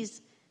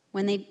diabetes,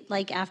 when they,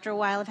 like after a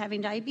while of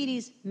having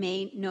diabetes,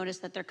 may notice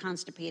that they're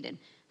constipated.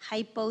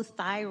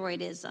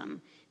 Hypothyroidism.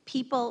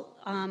 People,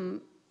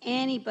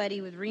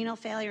 anybody with renal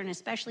failure, and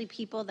especially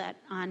people that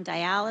on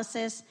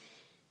dialysis,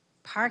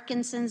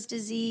 Parkinson's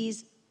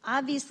disease.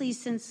 Obviously,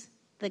 since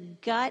the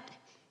gut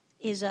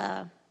is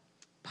a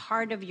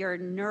part of your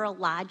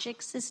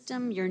neurologic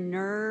system, your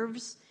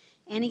nerves,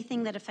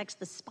 anything that affects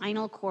the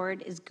spinal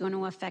cord is going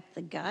to affect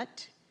the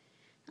gut.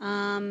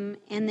 And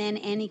then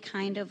any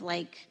kind of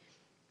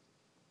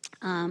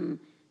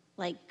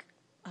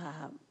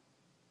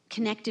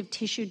connective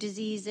tissue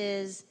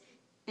diseases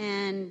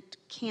and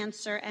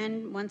cancer,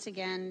 and once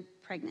again,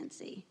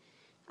 pregnancy.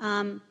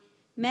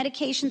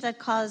 Medications that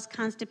cause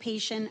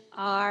constipation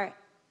are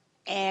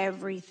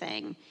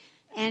everything.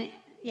 And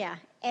yeah,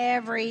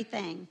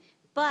 everything.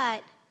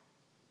 But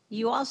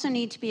you also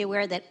need to be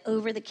aware that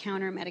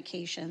over-the-counter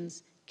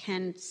medications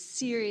can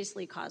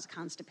seriously cause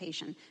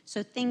constipation.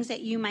 So things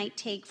that you might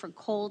take for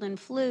cold and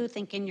flu,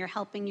 thinking you're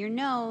helping your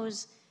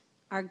nose,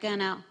 are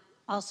gonna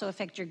also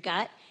affect your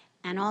gut.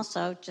 And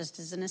also, just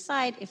as an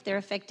aside, if they're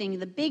affecting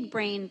the big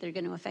brain, they're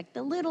gonna affect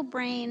the little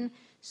brain.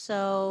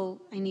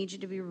 So I need you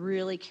to be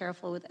really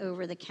careful with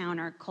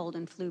over-the-counter cold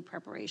and flu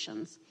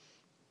preparations.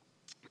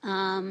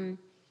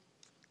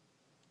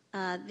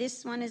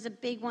 This one is a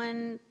big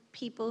one.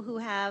 People who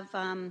have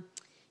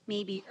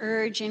maybe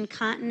urge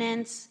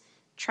incontinence,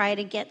 try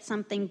to get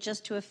something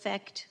just to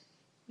affect,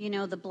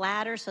 the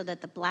bladder so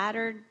that the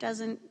bladder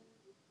doesn't,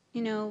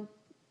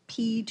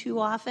 pee too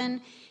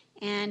often.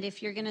 And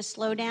if you're going to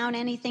slow down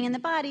anything in the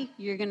body,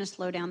 you're going to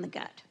slow down the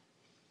gut.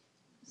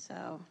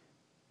 So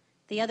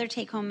the other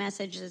take-home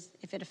message is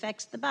if it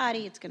affects the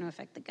body, it's going to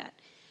affect the gut.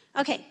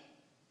 Okay,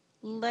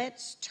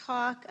 let's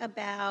talk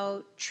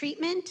about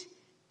treatment.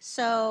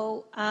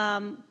 So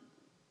I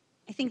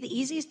think the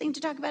easiest thing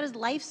to talk about is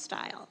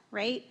lifestyle,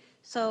 right?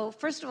 So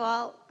first of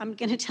all, I'm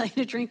going to tell you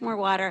to drink more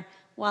water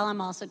while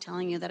I'm also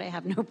telling you that I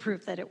have no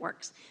proof that it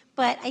works.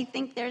 But I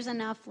think there's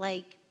enough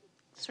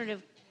sort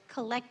of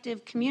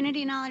collective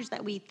community knowledge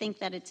that we think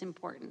that it's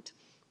important.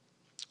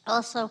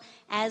 Also,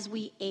 as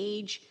we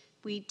age,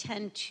 we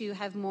tend to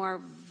have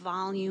more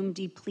volume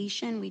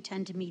depletion. We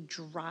tend to be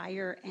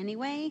drier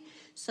anyway.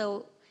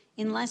 So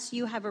unless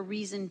you have a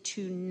reason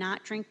to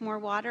not drink more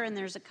water, and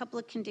there's a couple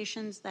of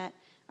conditions that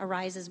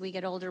arise as we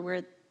get older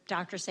where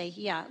doctors say,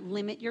 yeah,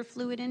 limit your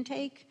fluid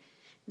intake,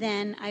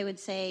 then I would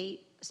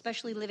say,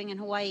 especially living in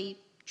Hawaii,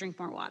 drink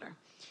more water.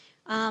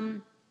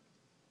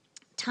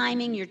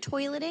 Timing your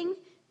toileting,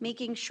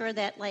 making sure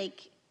that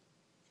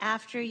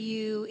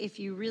if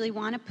you really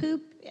want to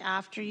poop,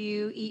 after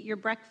you eat your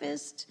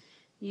breakfast,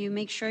 you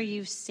make sure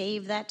you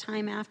save that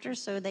time after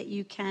so that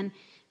you can,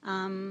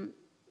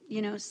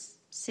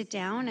 sit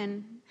down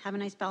and have a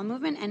nice bowel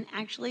movement. And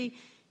actually,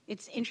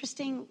 it's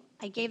interesting.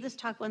 I gave this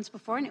talk once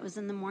before, and it was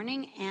in the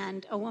morning,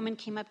 and a woman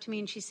came up to me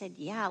and she said,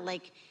 yeah,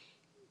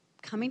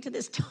 coming to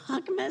this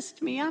talk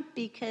messed me up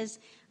because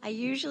I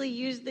usually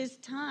use this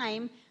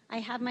time. I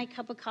have my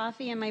cup of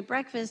coffee and my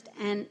breakfast,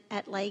 and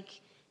at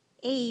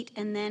 8,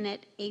 and then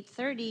at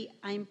 8:30,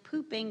 I'm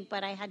pooping,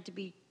 but I had to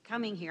be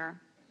coming here.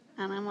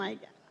 And I'm like,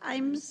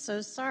 I'm so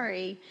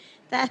sorry.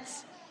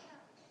 That's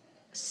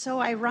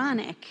so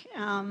ironic.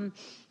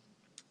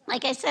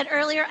 Like I said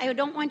earlier, I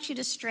don't want you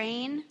to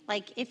strain.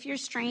 If you're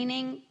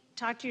straining,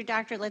 talk to your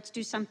doctor, let's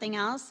do something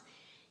else.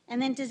 And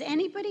then does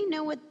anybody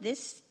know what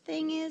this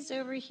thing is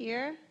over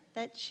here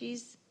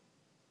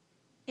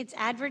it's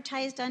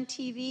advertised on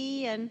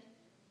TV and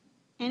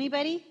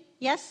anybody?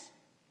 Yes?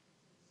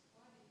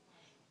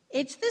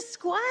 It's the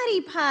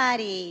squatty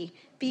potty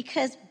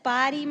because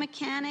body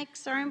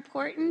mechanics are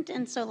important.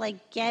 And so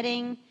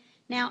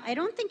now I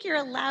don't think you're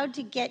allowed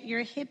to get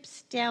your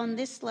hips down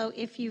this low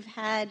if you've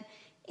had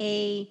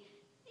a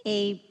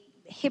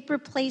hip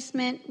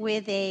replacement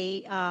with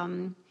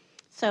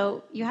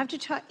so you have to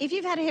talk, if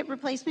you've had a hip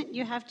replacement,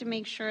 you have to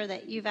make sure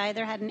that you've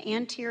either had an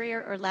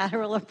anterior or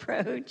lateral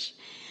approach.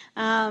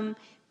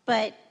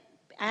 But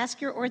ask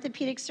your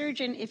orthopedic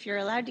surgeon if you're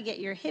allowed to get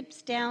your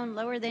hips down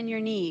lower than your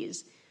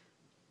knees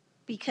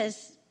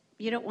because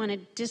you don't want to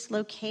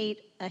dislocate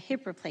a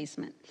hip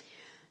replacement.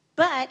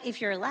 But if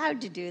you're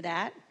allowed to do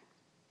that,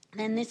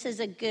 then this is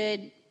a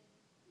good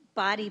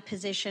body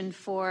position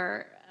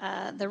for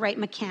the right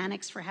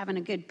mechanics for having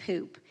a good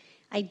poop.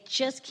 I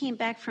just came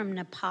back from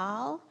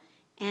Nepal,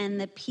 and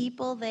the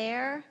people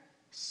there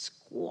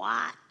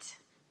squat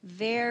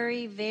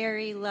very,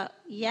 very low.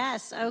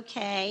 Yes,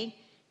 okay.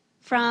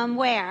 From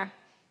where?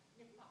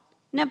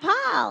 Nepal.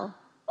 Oh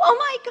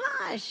my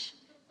gosh.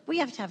 We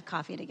have to have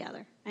coffee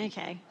together.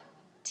 Okay.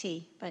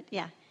 Tea, but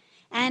yeah.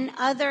 And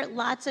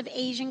lots of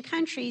Asian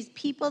countries,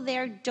 people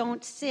there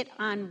don't sit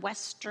on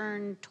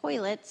Western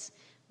toilets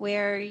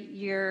where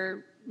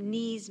your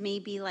knees may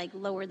be like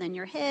lower than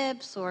your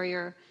hips,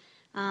 or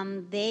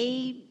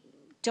they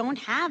don't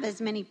have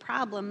as many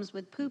problems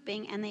with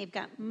pooping, and they've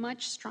got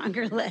much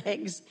stronger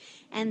legs,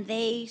 and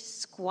they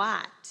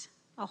squat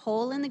a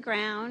hole in the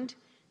ground,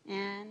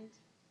 and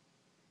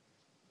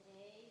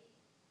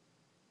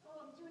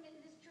I'm doing it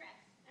in this dress.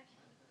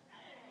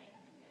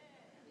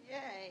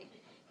 Okay. Yay.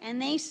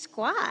 And they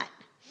squat.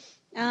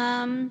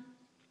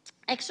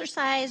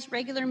 Exercise,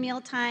 regular meal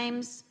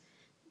times.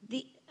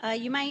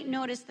 You might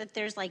notice that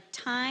there's like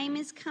time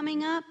is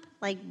coming up,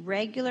 like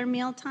regular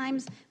meal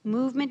times.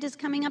 Movement is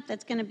coming up.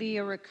 That's going to be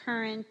a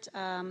recurrent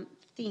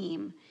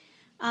theme.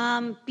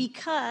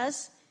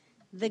 Because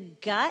the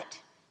gut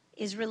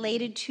is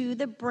related to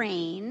the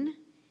brain,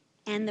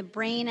 and the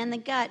brain and the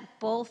gut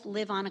both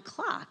live on a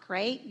clock,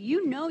 right?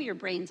 You know your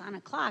brain's on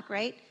a clock,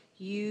 right?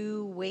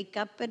 You wake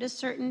up at a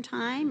certain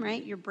time,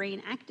 right? Your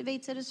brain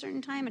activates at a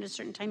certain time. At a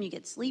certain time you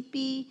get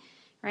sleepy,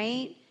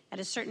 right? At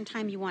a certain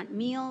time you want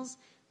meals.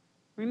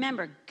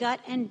 Remember, gut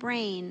and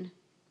brain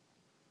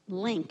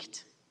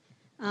linked.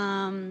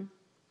 And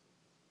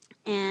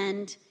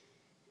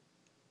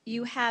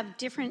you have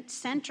different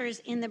centers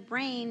in the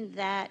brain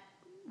that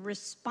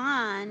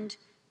respond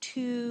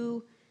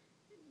to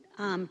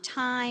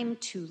time,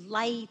 to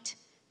light,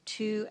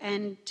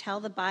 and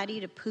tell the body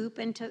to poop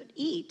and to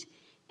eat.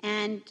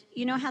 And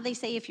you know how they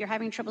say if you're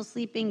having trouble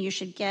sleeping, you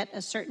should get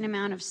a certain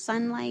amount of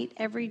sunlight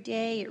every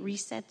day. It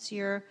resets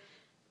your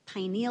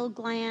pineal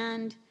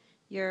gland,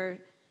 your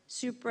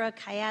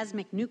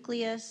suprachiasmatic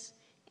nucleus,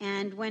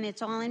 and when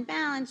it's all in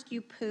balance, you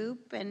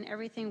poop and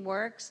everything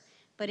works.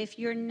 But if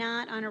you're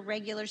not on a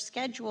regular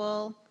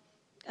schedule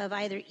of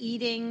either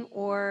eating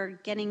or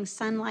getting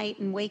sunlight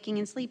and waking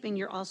and sleeping,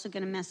 you're also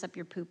going to mess up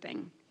your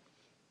pooping.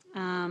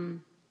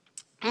 And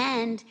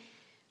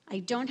I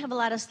don't have a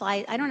lot of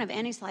slides. I don't have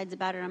any slides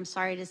about it, I'm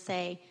sorry to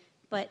say,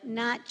 but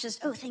not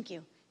just, thank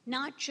you,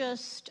 not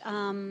just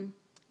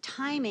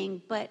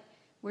timing, but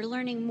we're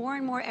learning more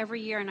and more every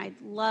year, and I'd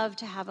love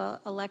to have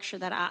a lecture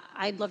that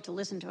I'd love to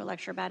listen to a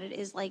lecture about it,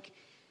 is like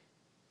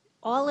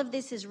all of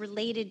this is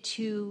related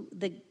to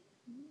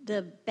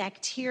the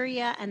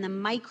bacteria and the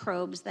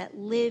microbes that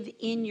live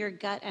in your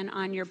gut and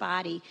on your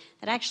body,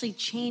 that actually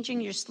changing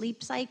your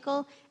sleep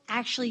cycle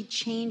actually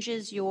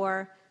changes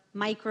your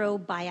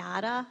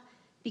microbiota.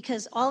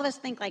 Because all of us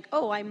think like,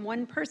 I'm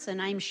one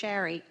person, I'm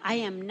Shari. I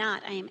am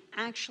not. I am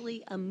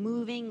actually a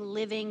moving,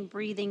 living,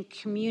 breathing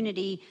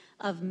community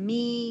of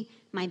me,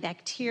 my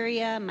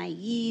bacteria, my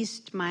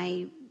yeast,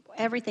 my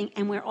everything,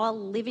 and we're all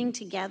living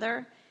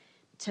together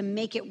to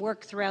make it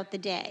work throughout the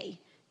day.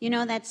 You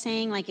know that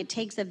saying, like, it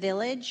takes a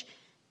village?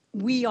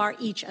 We are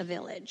each a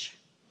village.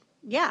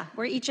 Yeah,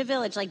 we're each a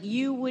village. Like,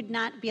 you would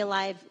not be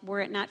alive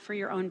were it not for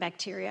your own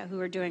bacteria who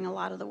are doing a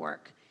lot of the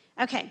work.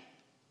 Okay,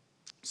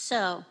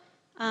 so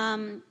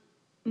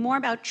more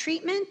about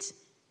treatment.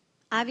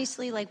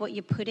 Obviously, like what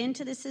you put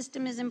into the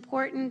system is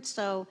important.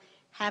 So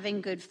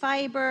having good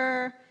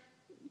fiber.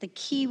 The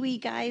kiwi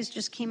guys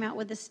just came out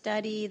with a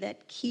study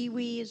that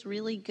kiwi is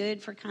really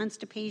good for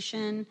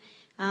constipation.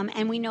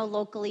 And we know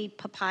locally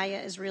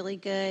papaya is really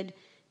good.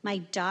 My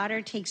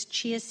daughter takes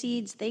chia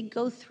seeds. They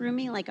go through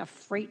me like a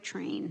freight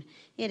train.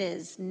 It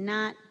is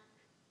not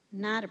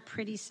a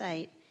pretty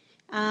sight.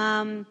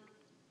 And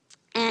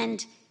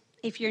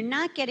if you're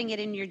not getting it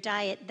in your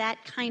diet,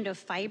 that kind of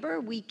fiber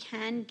we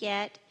can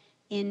get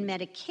in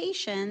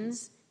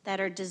medications that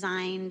are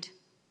designed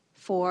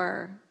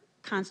for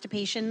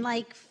constipation,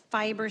 like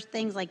fiber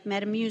things like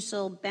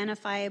Metamucil,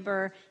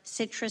 Benefiber,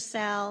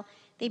 Citracel.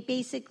 They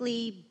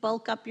basically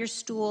bulk up your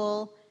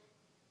stool,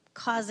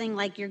 causing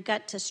like your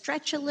gut to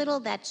stretch a little.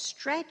 That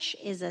stretch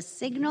is a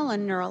signal, a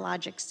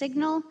neurologic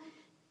signal,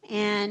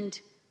 and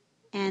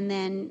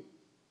then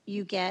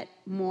you get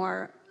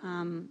more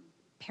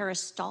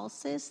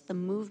peristalsis, the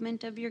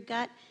movement of your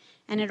gut,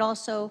 and it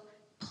also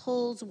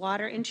pulls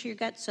water into your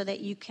gut so that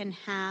you can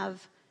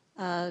have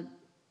a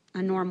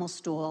normal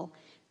stool.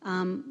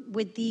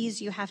 With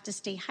these, you have to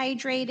stay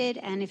hydrated,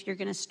 and if you're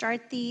going to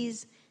start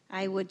these,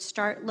 I would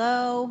start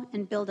low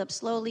and build up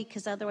slowly,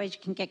 because otherwise you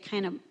can get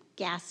kind of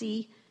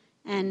gassy,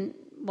 and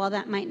while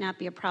that might not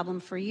be a problem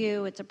for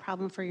you, it's a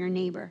problem for your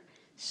neighbor.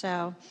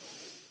 So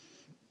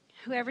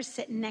whoever's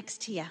sitting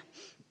next to you.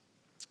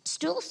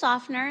 Stool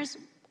softeners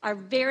are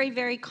very,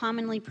 very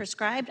commonly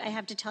prescribed. I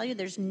have to tell you,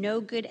 there's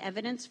no good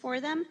evidence for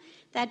them.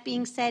 That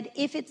being said,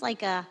 if it's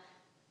like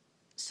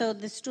so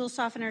the stool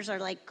softeners are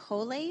like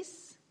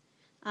Colace.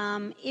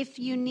 If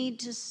you need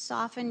to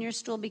soften your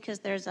stool because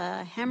there's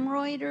a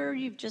hemorrhoid, or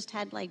you've just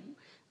had like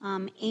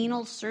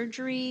anal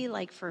surgery,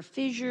 like for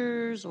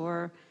fissures,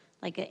 or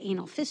like an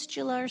anal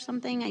fistula or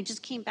something. I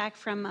just came back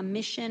from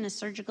a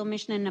surgical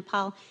mission in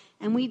Nepal,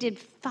 and we did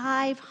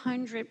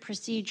 500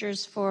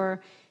 procedures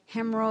for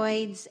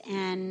hemorrhoids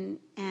and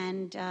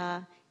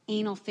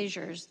anal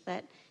fissures.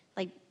 That,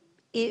 like,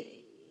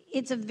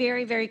 it's a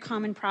very, very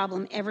common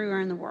problem everywhere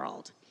in the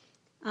world.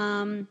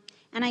 And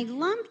I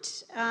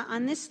lumped,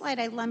 on this slide,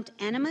 I lumped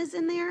enemas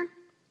in there.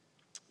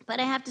 But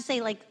I have to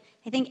say, like,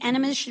 I think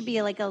enemas should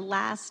be like a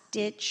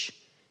last-ditch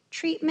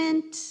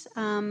treatment.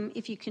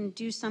 If you can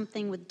do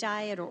something with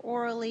diet or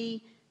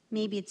orally,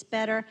 maybe it's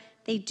better.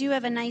 They do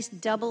have a nice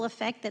double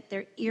effect that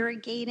they're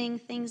irrigating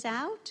things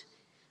out.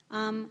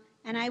 And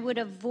I would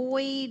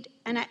avoid,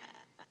 and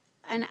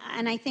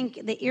I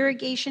think the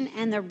irrigation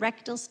and the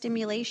rectal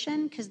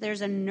stimulation, because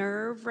there's a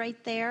nerve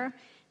right there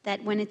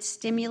that when it's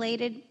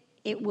stimulated,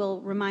 it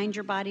will remind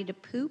your body to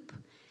poop.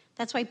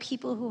 That's why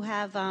people who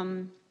have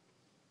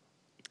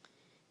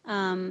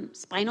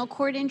spinal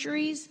cord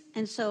injuries,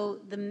 and so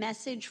the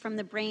message from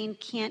the brain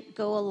can't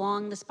go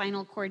along the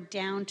spinal cord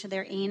down to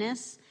their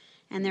anus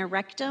and their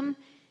rectum,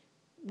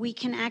 we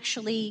can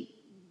actually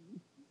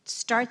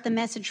start the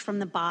message from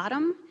the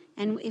bottom,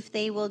 and if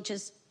they will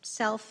just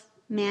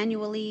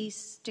manually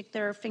stick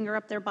their finger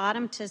up their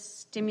bottom to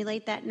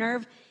stimulate that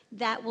nerve,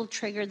 that will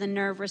trigger the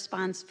nerve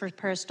response for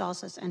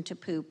peristalsis and to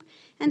poop.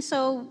 And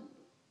so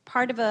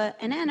part of an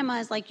enema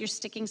is like you're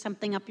sticking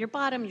something up your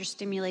bottom, you're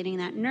stimulating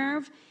that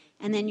nerve,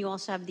 and then you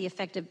also have the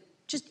effect of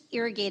just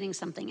irrigating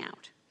something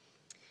out.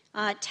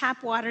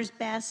 Tap water's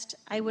best.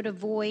 I would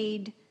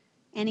avoid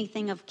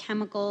anything of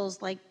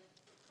chemicals like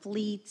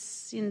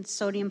fleets and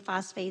sodium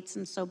phosphates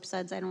and soap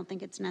suds. I don't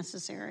think it's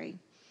necessary.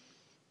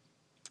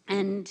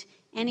 And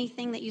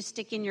anything that you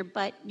stick in your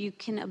butt, you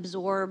can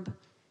absorb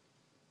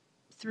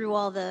through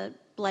all the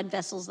blood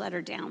vessels that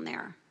are down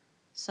there.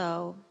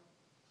 So,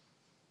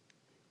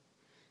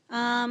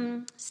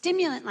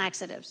 stimulant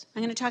laxatives.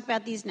 I'm going to talk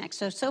about these next.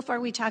 So far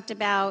we talked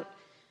about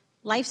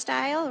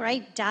lifestyle,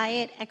 right?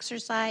 Diet,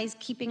 exercise,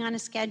 keeping on a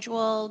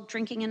schedule,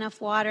 drinking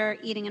enough water,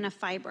 eating enough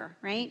fiber,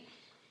 right?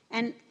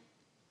 And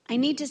I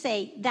need to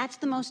say, that's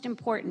the most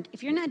important.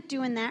 If you're not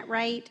doing that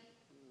right,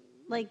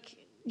 like,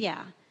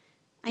 yeah.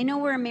 I know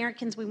we're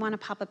Americans, we want to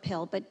pop a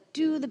pill, but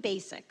do the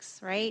basics,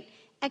 right?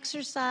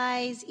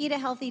 Exercise, eat a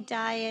healthy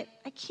diet.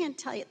 I can't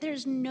tell you,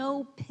 there's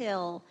no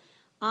pill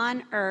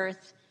on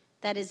earth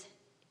that is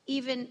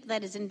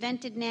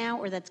invented now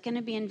or that's going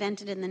to be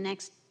invented in the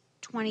next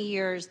 20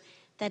 years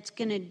that's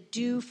going to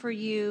do for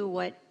you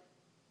what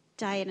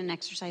diet and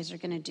exercise are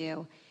going to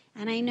do.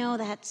 And I know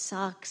that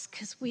sucks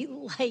because we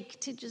like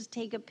to just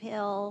take a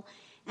pill,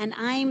 and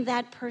I'm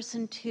that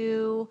person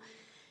too,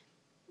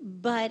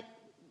 but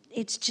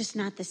it's just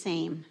not the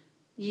same.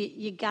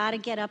 You got to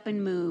get up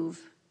and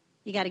move.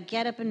 You got to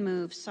get up and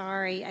move.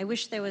 Sorry. I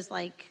wish there was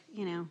like,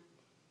 no,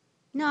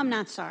 I'm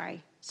not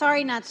sorry.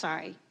 Sorry, not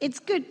sorry. It's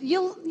good.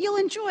 You'll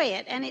enjoy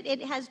it, and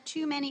it has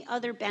too many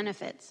other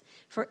benefits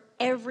for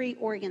every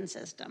organ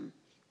system.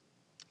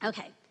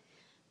 Okay.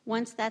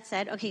 Once that's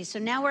said, okay, so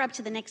now we're up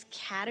to the next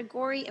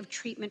category of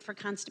treatment for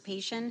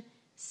constipation,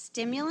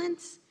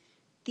 stimulants.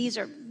 These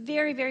are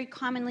very, very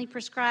commonly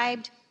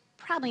prescribed.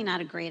 Probably not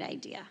a great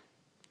idea,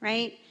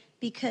 right?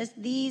 Because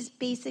these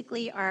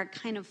basically are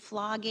kind of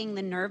flogging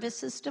the nervous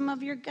system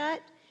of your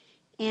gut,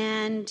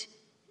 and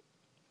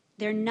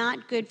they're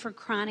not good for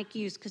chronic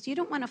use because you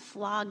don't want to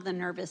flog the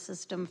nervous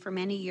system for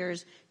many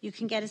years. You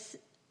can get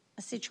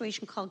a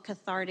situation called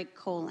cathartic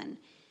colon.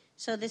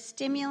 So the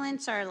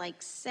stimulants are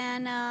like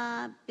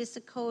Senna,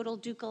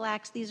 Bisacodyl,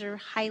 Ducalax. These are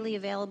highly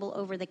available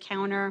over the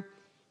counter.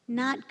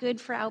 Not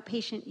good for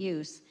outpatient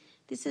use.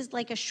 This is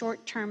like a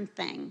short-term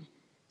thing.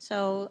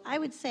 So I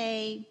would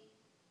say,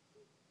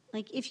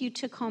 like, if you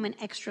took home an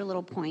extra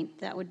little point,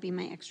 that would be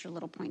my extra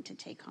little point to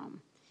take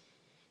home.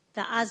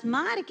 The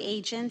osmotic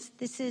agents,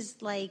 this is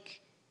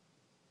like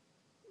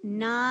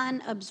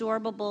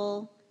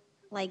non-absorbable,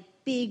 like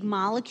big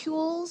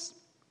molecules,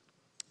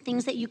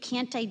 things that you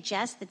can't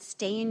digest that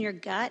stay in your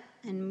gut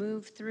and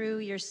move through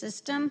your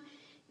system.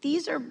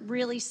 These are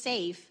really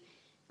safe.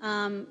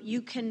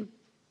 You can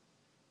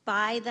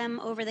buy them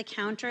over the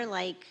counter,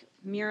 like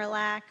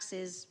Miralax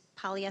is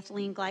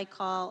polyethylene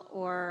glycol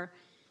or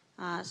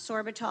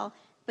sorbitol,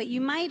 but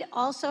you might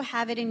also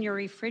have it in your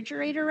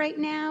refrigerator right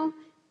now,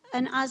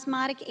 an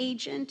osmotic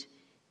agent,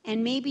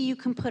 and maybe you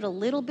can put a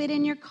little bit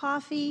in your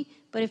coffee,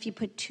 but if you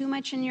put too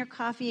much in your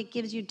coffee, it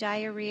gives you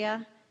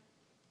diarrhea.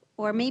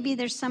 Or maybe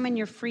there's some in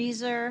your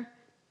freezer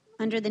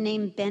under the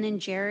name Ben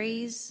 &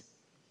 Jerry's.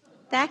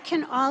 That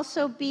can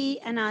also be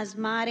an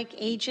osmotic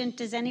agent.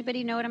 Does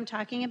anybody know what I'm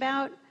talking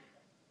about?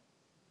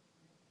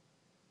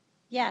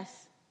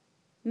 Yes,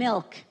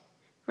 milk,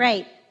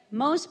 right.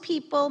 Most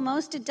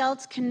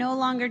adults can no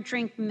longer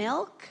drink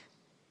milk.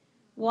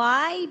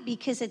 Why?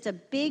 Because it's a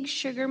big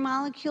sugar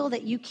molecule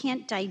that you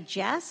can't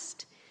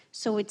digest,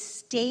 so it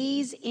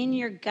stays in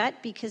your gut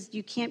because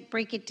you can't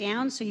break it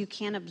down, so you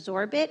can't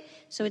absorb it.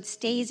 So it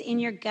stays in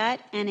your gut,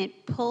 and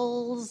it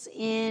pulls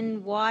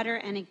in water,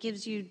 and it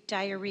gives you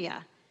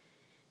diarrhea.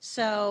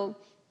 So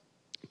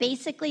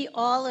basically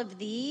all of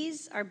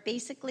these are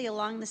basically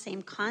along the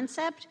same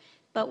concept.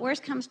 But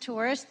worst comes to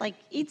worst, like,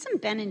 eat some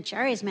Ben &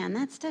 Jerry's, man.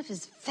 That stuff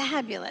is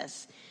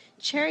fabulous.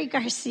 Cherry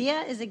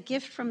Garcia is a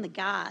gift from the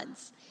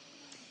gods.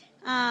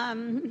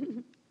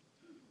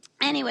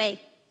 Anyway,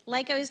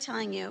 like I was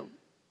telling you,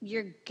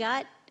 your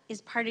gut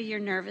is part of your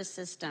nervous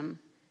system.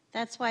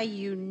 That's why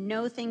you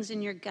know things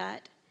in your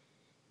gut.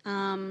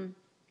 And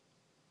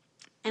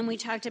we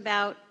talked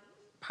about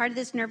part of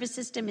this nervous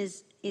system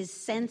is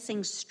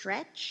sensing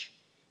stretch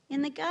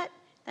in the gut.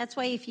 That's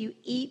why if you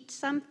eat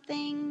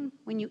something,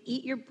 when you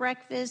eat your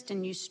breakfast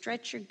and you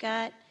stretch your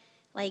gut,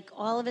 like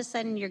all of a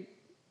sudden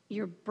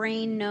your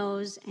brain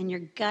knows and your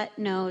gut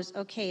knows,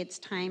 okay, it's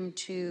time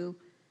to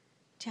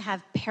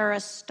have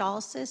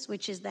peristalsis,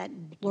 which is that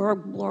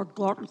blurg, blurg,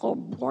 blurg, blurg,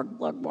 blurg,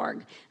 blurg,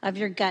 blurg of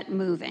your gut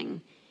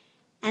moving.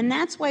 And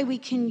that's why we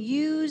can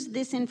use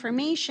this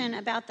information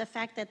about the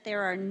fact that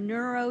there are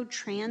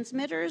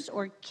neurotransmitters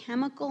or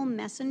chemical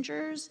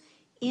messengers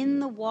in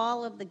the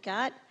wall of the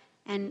gut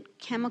and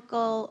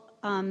chemical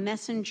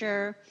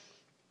messenger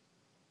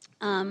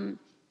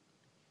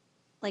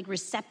like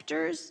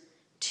receptors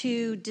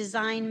to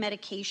design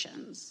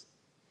medications.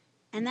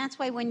 And that's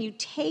why when you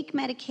take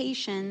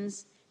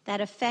medications that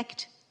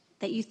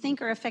you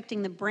think are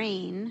affecting the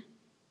brain,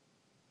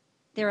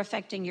 they're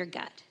affecting your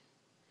gut.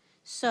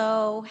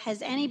 So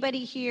has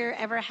anybody here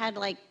ever had,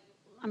 like,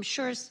 I'm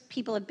sure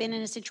people have been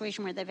in a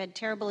situation where they've had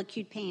terrible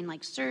acute pain,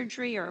 like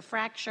surgery or a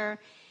fracture,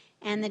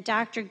 and the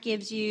doctor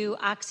gives you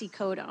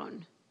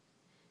oxycodone,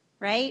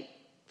 right,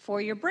 for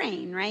your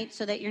brain, right,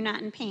 so that you're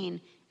not in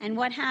pain. And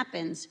what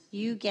happens?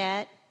 You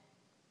get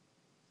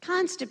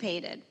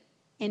constipated.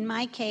 In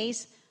my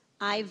case,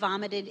 I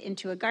vomited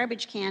into a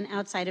garbage can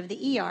outside of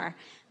the ER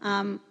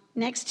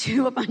next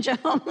to a bunch of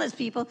homeless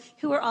people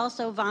who were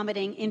also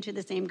vomiting into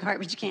the same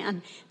garbage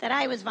can that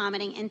I was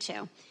vomiting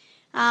into.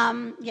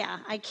 Yeah,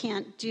 I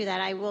can't do that.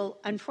 I will,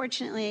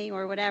 unfortunately,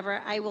 or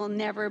whatever, I will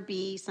never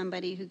be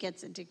somebody who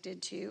gets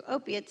addicted to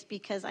opiates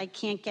because I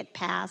can't get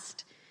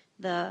past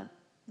the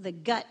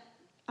gut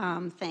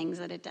things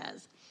that it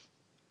does.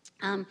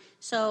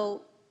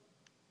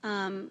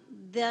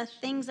 The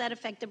things that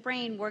affect the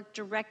brain work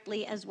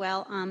directly as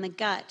well on the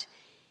gut.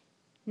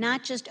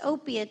 Not just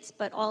opiates,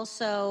 but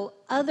also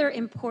other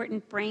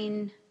important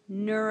brain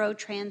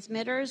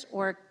neurotransmitters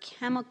or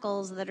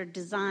chemicals that are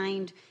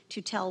designed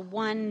to tell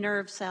one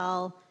nerve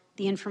cell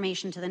the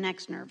information to the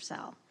next nerve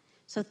cell.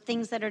 So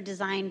things that are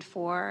designed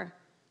for,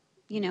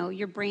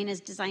 your brain is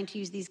designed to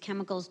use these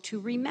chemicals to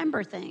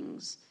remember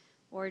things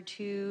or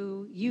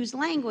to use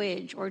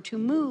language or to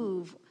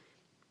move.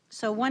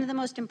 So one of the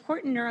most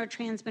important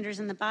neurotransmitters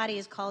in the body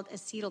is called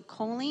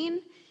acetylcholine.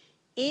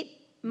 It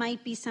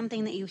might be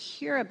something that you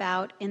hear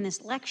about in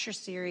this lecture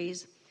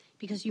series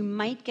because you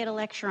might get a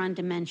lecture on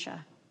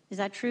dementia. Is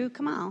that true,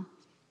 Kamal?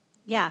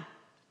 Yeah.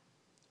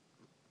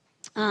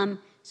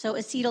 So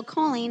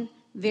acetylcholine,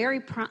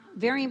 very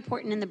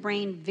important in the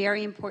brain,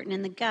 very important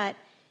in the gut.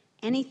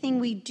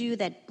 Anything we do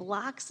that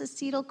blocks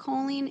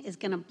acetylcholine is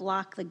going to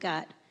block the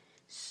gut.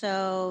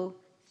 So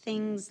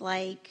things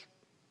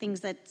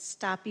that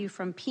stop you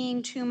from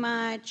peeing too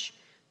much,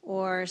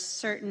 or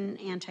certain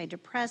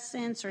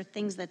antidepressants, or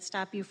things that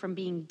stop you from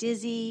being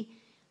dizzy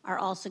are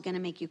also going to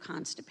make you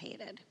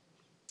constipated.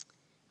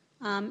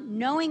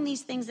 Knowing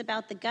these things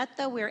about the gut,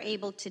 though, we're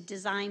able to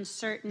design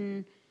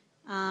certain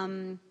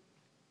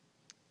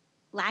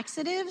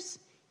laxatives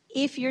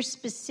if you're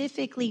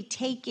specifically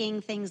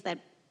taking things that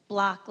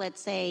block,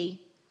 let's say,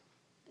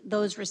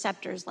 those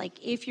receptors. Like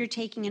if you're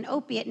taking an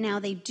opiate now,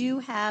 they do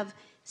have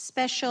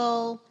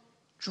special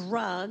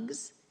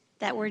drugs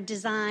that were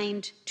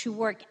designed to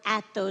work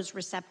at those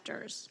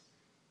receptors.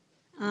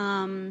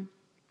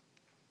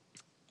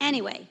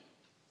 Anyway,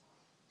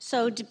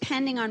 so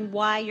depending on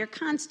why you're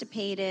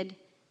constipated,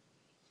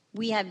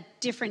 we have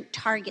different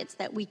targets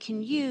that we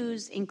can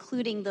use,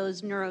 including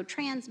those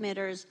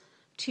neurotransmitters,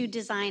 to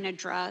design a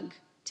drug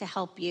to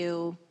help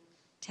you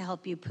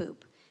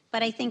poop.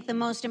 But I think the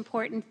most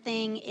important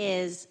thing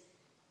is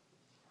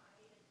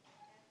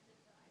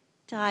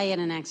diet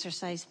and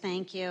exercise.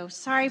 Thank you.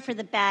 Sorry for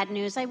the bad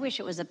news. I wish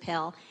it was a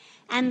pill.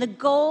 And the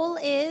goal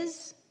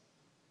is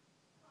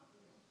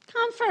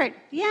comfort.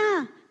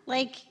 Yeah.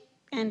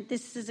 And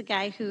this is a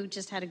guy who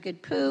just had a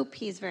good poop.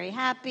 He's very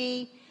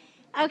happy.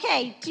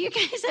 Okay. Do you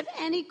guys have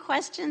any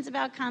questions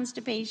about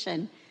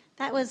constipation?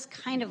 That was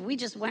we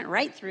just went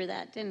right through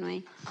that, didn't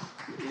we?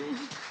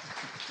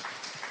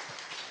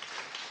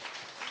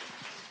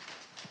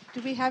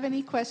 Do we have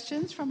any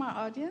questions from our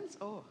audience?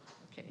 Oh,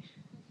 okay.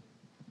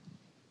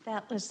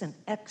 That was an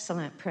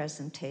excellent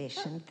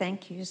presentation.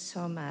 Thank you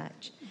so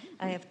much.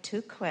 I have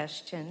two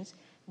questions.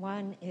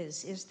 One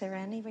is there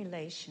any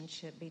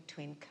relationship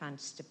between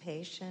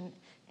constipation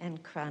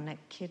and chronic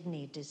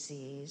kidney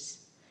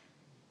disease?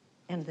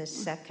 And the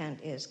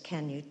second is,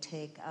 can you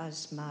take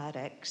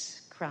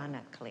osmotics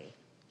chronically?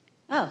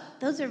 Oh,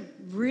 those are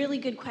really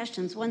good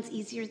questions. One's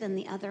easier than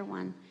the other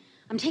one.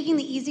 I'm taking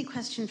the easy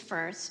question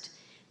first.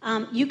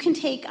 You can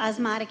take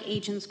osmotic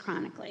agents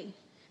chronically.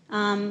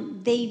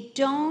 They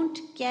don't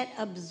get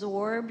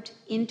absorbed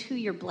into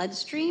your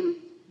bloodstream.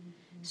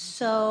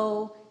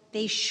 So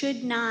they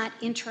should not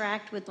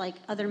interact with like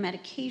other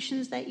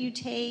medications that you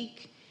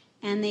take,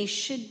 and they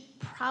should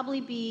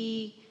probably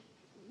be,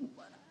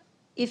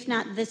 if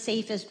not the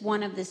safest,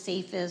 one of the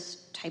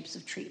safest types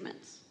of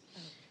treatments.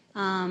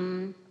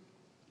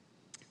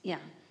 Yeah.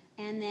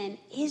 And then,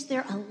 is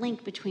there a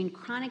link between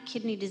chronic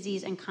kidney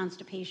disease and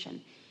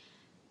constipation?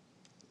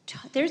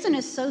 There's an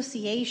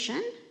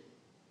association,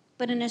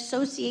 but an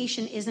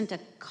association isn't a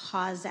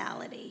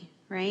causality,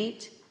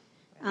 right?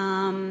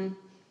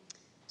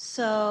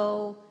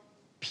 So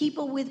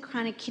people with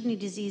chronic kidney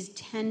disease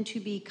tend to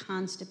be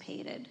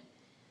constipated.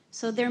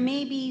 So there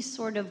may be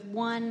sort of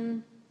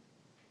one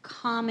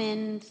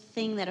common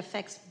thing that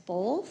affects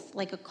both,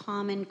 like a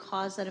common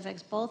cause that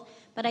affects both,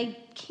 but I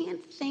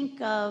can't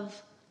think of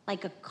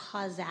like a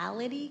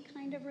causality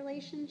kind of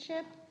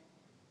relationship.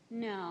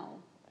 No.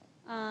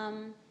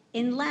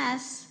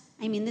 Unless,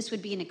 I mean, this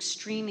would be an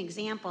extreme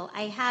example.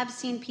 I have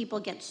seen people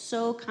get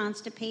so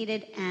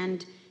constipated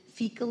and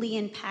fecally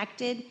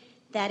impacted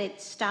that it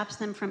stops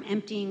them from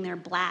emptying their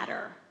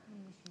bladder.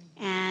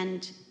 Mm-hmm.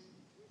 And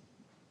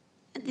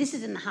this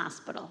is in the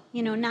hospital,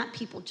 you know, not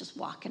people just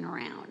walking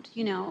around.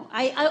 You know,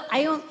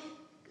 I don't,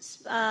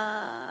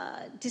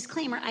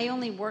 disclaimer, I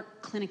only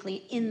work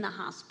clinically in the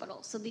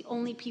hospital. So the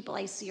only people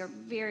I see are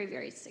very,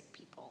 very sick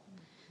people.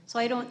 So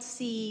I don't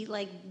see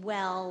like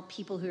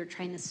people who are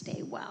trying to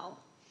stay well.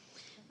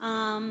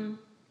 Thank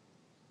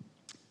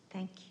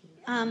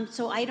you.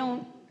 So I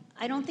don't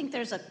think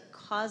there's a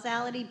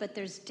causality, but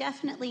there's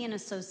definitely an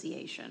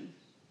association.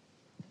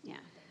 Yeah.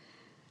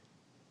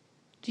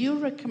 Do you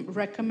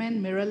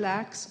recommend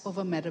Miralax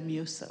over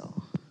Metamucil?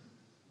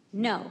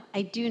 No,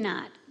 I do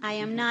not. I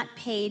am not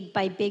paid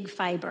by Big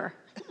Fiber.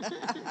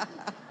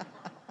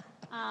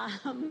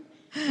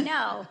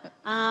 No.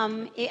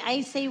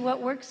 I say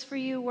what works for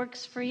you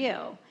works for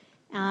you.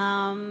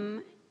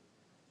 And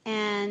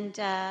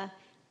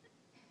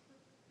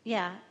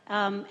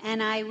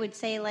I would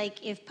say,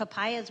 like, if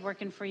papaya is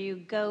working for you,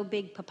 go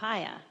big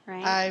papaya,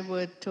 right? I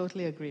would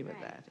totally agree with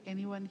that.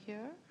 Anyone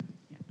here?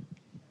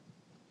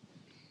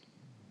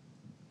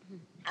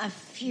 A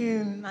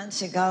few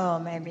months ago, or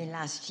maybe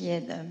last year,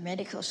 the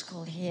medical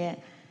school here,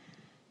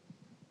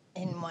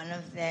 in one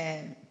of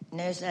their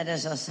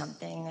newsletters or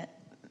something,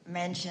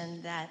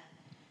 mentioned that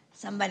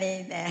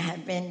somebody there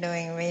had been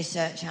doing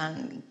research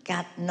on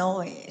gut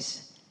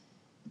noise,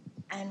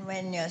 and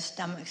when your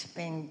stomach's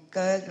been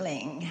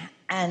gurgling,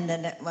 and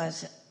that it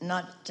was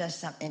not just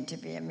something to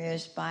be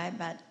amused by,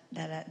 but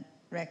that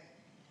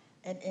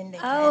it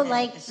indicated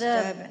like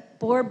disturbance.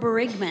 The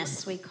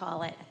borborygmus, we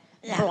call it.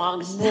 Yeah.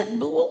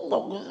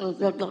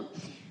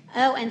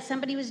 Oh, and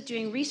somebody was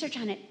doing research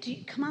on it.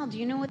 Kamal, do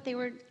you know what they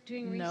were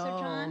doing research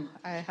on? No,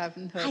 I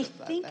haven't heard I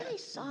about think that. I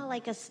saw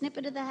like a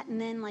snippet of that and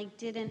then like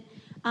didn't.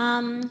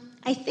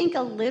 I think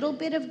a little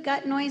bit of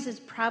gut noise is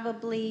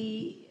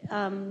probably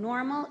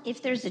normal.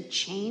 If there's a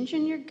change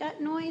in your gut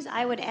noise,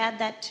 I would add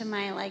that to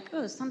my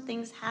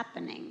something's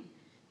happening,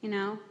 you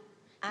know?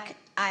 I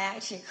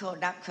actually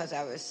called up because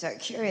I was so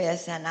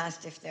curious and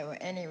asked if there were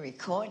any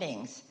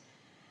recordings,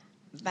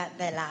 but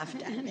they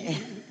laughed at me.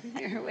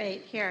 Here,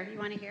 wait, here, you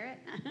want to hear it?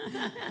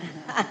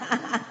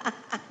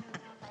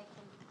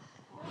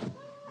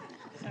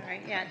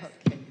 Sorry, yeah.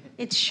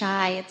 It's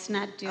shy, it's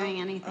not doing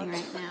anything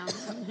right now.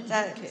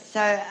 So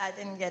I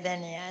didn't get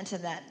any answer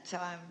to that, so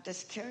I'm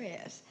just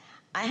curious.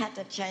 I had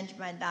to change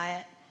my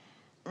diet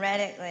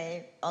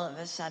radically all of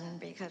a sudden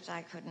because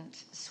I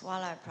couldn't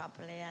swallow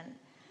properly, and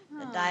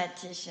the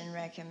dietitian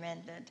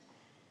recommended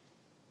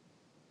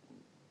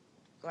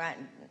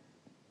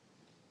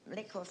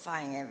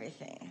liquefying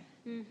everything.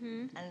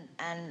 Mm-hmm.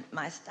 And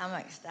my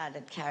stomach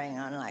started carrying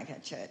on like a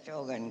church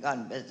organ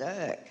gone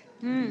berserk.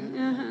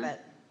 Mm-hmm.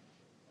 But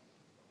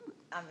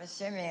I'm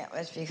assuming it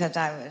was because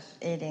I was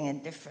eating a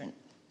different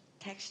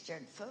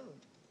textured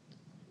food.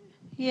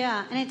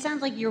 Yeah, and it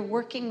sounds like you're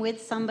working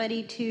with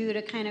somebody too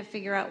to kind of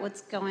figure out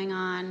what's going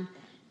on.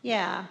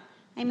 Yeah,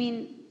 I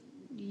mean,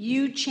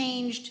 you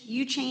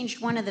changed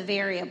one of the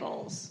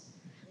variables.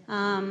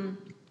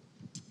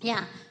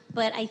 Yeah,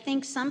 but I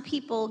think some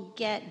people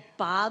get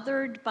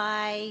bothered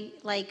by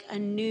like a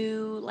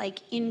new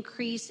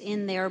increase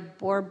in their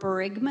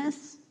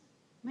borborygmus.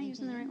 Am I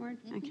using the right word?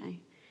 Okay.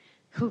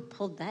 Who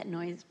pulled that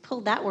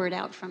word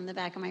out from the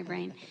back of my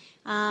brain?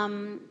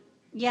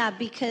 Yeah,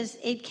 because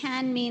it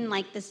can mean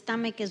like the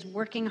stomach is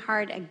working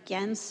hard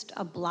against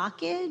a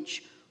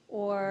blockage,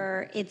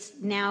 or it's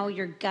now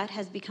your gut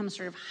has become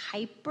sort of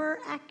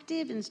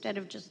hyperactive instead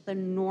of just the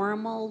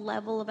normal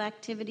level of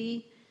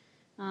activity.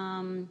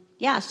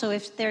 Yeah, so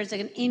if there's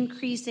an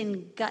increase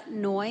in gut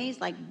noise,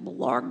 like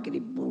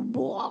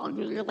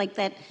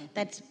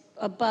that's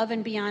above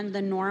and beyond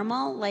the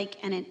normal,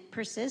 and it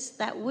persists,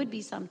 that would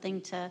be something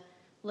to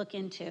look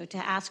into, to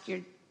ask your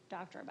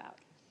doctor about.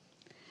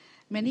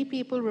 Many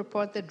people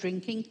report that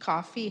drinking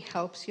coffee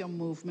helps your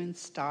movement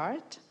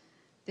start.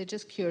 They're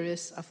just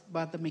curious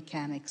about the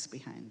mechanics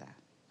behind that.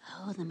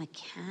 Oh, the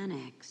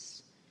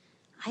mechanics.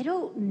 I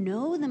don't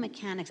know the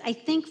mechanics. I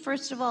think,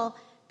 first of all,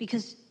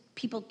 because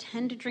people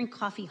tend to drink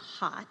coffee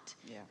hot.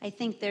 Yeah. I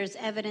think there's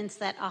evidence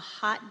that a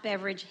hot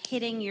beverage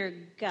hitting your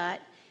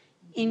gut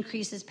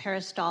increases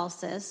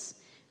peristalsis.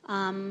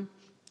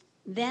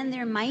 Then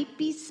there might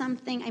be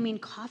something, I mean,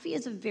 coffee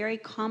is a very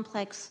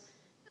complex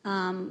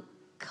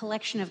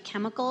collection of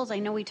chemicals. I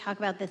know we talk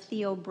about the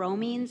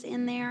theobromines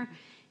in there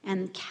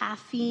and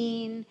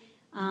caffeine.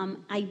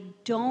 I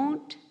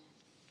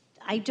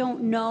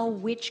don't know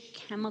which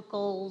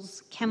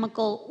chemicals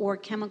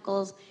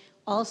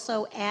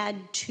also add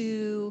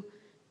to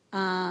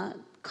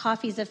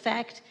coffee's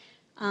effect.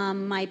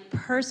 My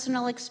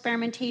personal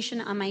experimentation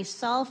on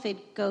myself,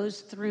 it goes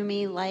through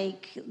me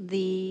like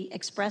the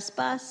express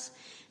bus.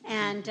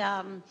 And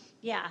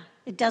yeah,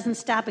 it doesn't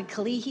stop at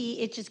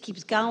Kalihi, it just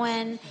keeps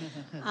going.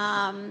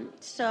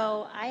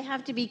 So I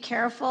have to be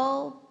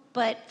careful,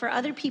 but for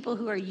other people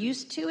who are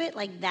used to it,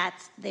 like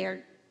that's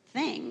their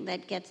thing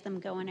that gets them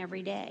going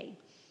every day.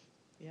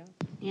 Yeah.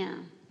 Yeah.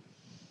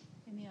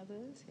 Any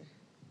others? Yeah.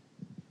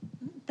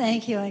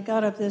 Thank you. I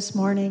got up this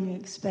morning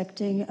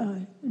expecting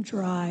a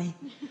dry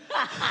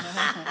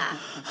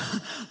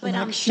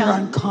lecture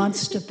on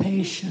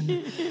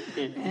constipation,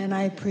 and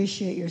I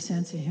appreciate your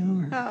sense of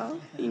humor. Oh,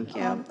 thank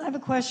you. I have a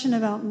question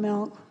about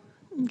milk.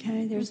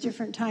 Okay, there's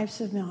different types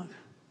of milk.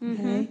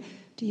 Okay,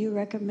 do you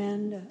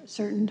recommend a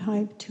certain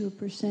type,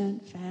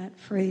 2%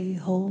 fat-free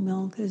whole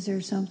milk? Is there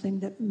something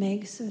that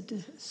makes a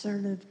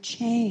sort of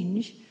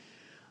change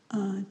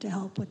to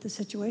help what the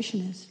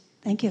situation is?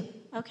 Thank you.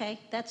 Okay,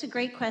 that's a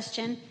great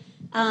question.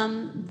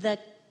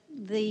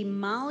 The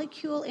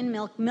molecule in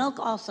milk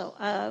also,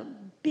 a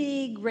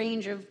big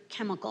range of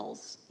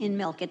chemicals in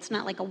milk. It's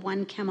not like a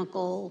one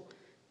chemical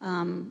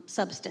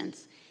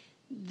substance.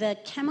 The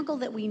chemical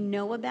that we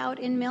know about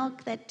in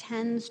milk that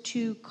tends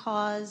to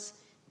cause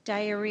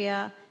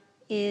diarrhea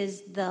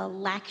is the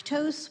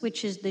lactose,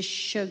 which is the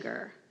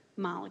sugar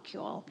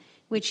molecule,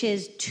 which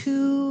is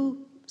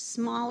two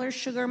smaller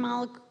sugar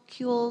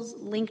molecules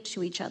linked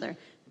to each other,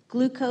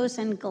 glucose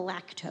and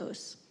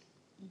galactose.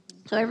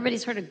 So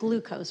everybody's heard of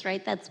glucose,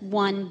 right? That's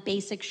one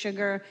basic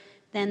sugar.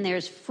 Then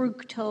there's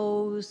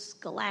fructose,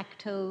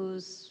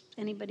 galactose.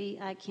 Anybody?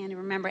 I can't even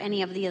remember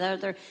any of the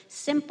other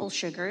simple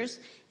sugars.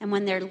 And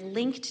when they're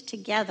linked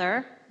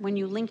together, when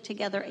you link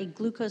together a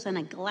glucose and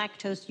a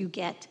galactose, you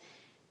get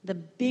the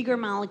bigger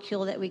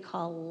molecule that we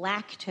call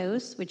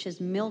lactose, which is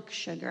milk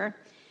sugar.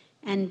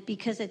 And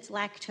because it's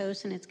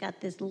lactose and it's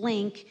got this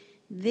link,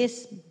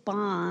 this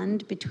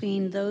bond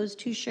between those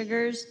two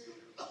sugars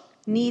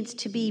needs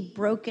to be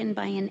broken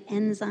by an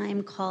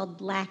enzyme called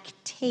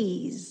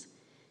lactase,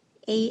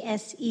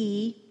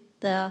 ASE,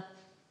 the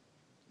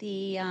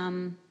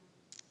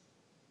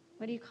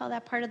what do you call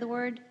that part of the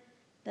word?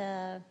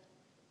 The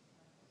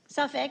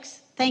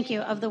suffix, thank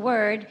you, of the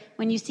word.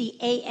 When you see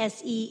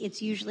ASE,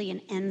 it's usually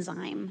an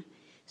enzyme.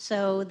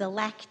 So the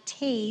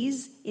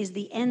lactase is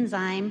the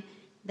enzyme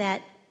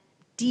that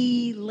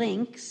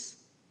delinks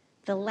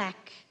the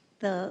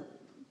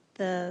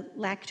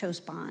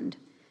lactose bond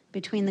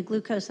between the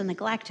glucose and the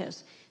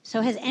galactose. So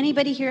has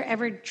anybody here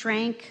ever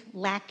drank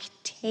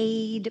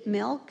Lactaid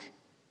milk?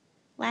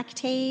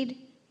 Lactaid?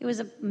 It was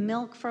a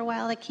milk for a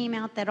while that came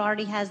out that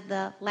already has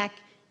the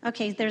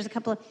Okay, there's a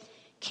couple of...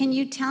 Can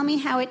you tell me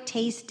how it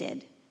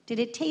tasted? Did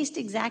it taste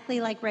exactly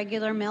like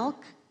regular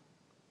milk?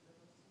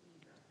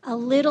 A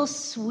little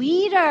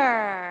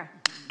sweeter.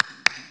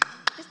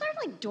 Is there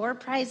like door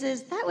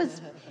prizes? That was...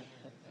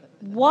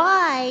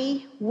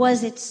 Why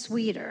was it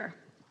sweeter?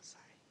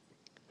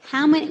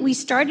 How many? We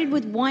started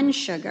with one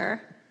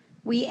sugar.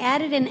 We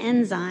added an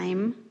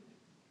enzyme.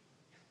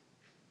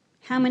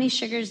 How many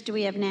sugars do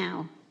we have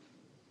now?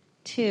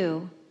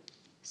 2.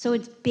 So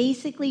it's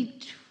basically,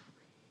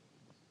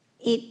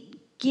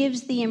 it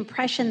gives the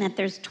impression that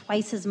there's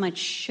twice as much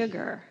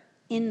sugar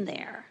in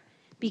there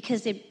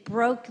because it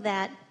broke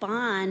that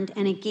bond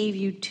and it gave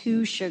you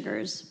 2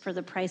 sugars for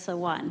the price of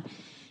 1.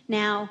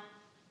 Now,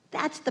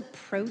 that's the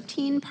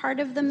protein part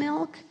of the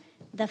milk.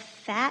 The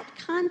fat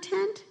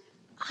content,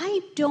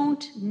 I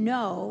don't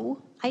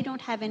know. I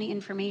don't have any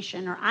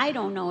information, or I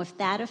don't know if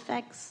that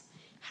affects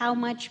how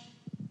much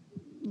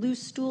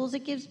loose stools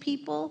it gives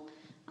people.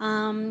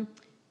 And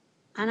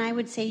I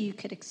would say you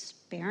could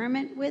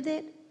experiment with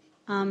it.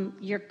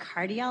 Your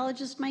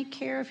cardiologist might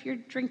care if you're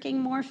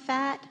drinking more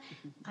fat.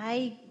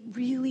 I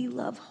really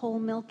love whole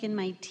milk in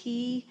my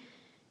tea.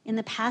 In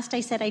the past,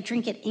 I said I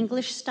drink it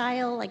English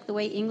style, like the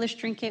way English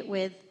drink it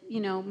with,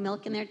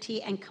 milk in their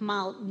tea, and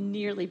Kamal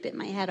nearly bit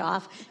my head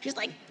off. She's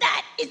like,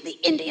 that is the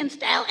Indian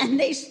style, and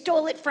they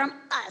stole it from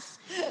us.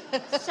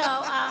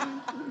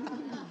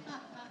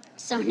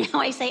 So now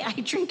I say I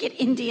drink it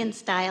Indian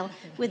style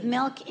with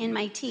milk in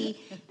my tea.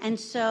 And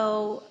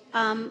so,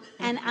 and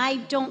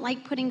I don't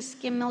like putting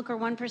skim milk or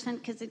 1%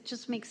 because it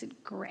just makes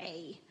it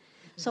gray.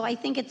 So I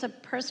think it's a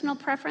personal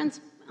preference,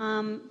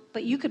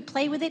 but you could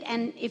play with it,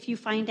 and if you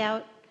find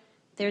out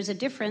there's a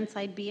difference,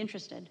 I'd be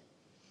interested.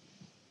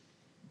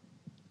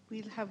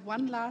 We'll have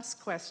one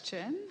last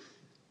question.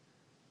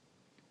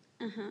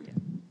 Uh-huh. Yeah.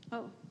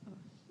 Oh.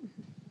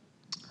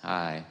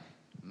 Hi.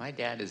 My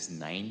dad is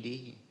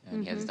 90,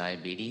 and he has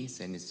diabetes,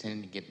 and he's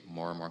tending to get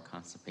more and more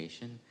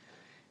constipation.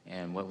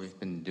 And what we've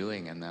been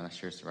doing, I'm not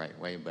sure it's the right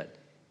way, but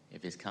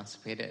if he's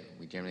constipated,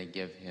 we generally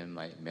give him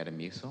like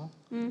Metamucil.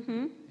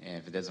 And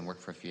if it doesn't work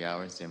for a few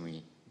hours, then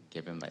we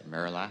give him like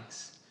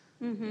Miralax.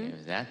 And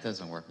if that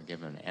doesn't work, we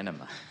give him an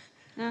enema.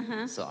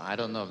 So I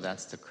don't know if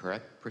that's the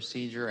correct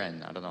procedure,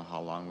 and I don't know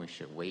how long we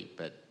should wait,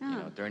 but you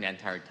know, during the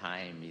entire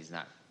time he's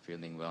not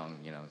feeling well,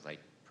 and, you know, it's like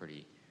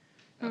pretty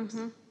pain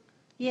in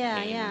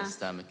the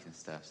stomach and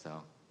stuff.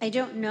 So I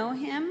don't know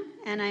him,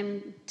 and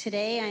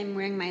I'm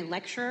wearing my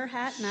lecturer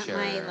hat, not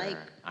my like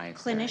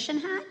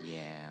clinician hat.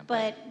 Yeah.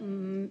 But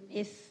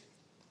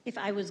if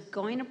I was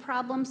going to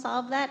problem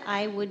solve that,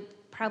 I would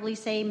probably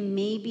say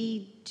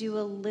maybe do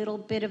a little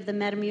bit of the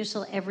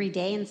Metamucil every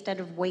day instead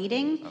of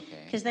waiting.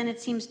 Because then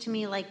it seems to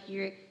me like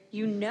you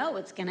know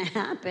it's going to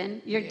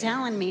happen. You're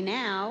telling me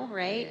now,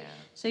 right? Yeah.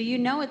 So you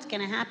know it's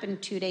going to happen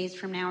 2 days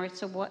from now.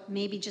 So what?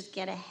 Maybe just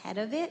get ahead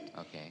of it.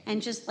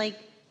 And just like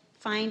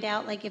find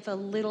out like if a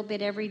little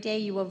bit every day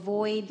you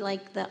avoid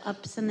like the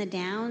ups and the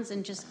downs,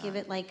 and just give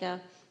it like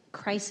a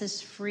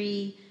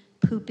crisis-free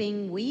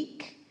pooping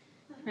week,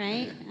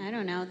 right? I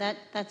don't know.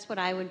 That's what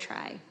I would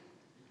try.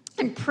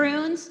 And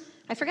prunes,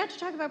 I forgot to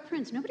talk about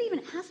prunes. Nobody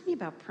even asked me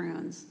about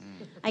prunes.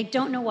 I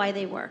don't know why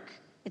they work.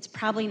 It's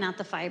probably not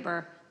the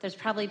fiber. There's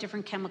probably a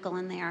different chemical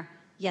in there.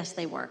 Yes,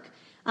 they work.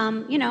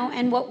 You know,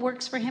 and what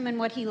works for him and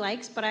what he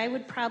likes, but I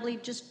would probably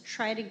just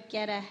try to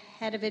get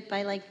ahead of it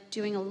by like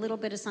doing a little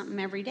bit of something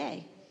every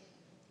day.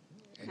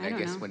 And I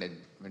guess when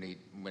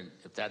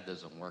if that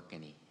doesn't work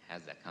and he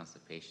has that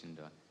constipation,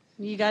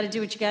 you got to do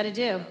what you got to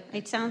do.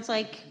 It sounds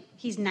like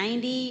he's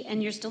 90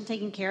 and you're still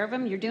taking care of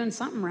him. You're doing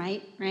something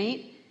right?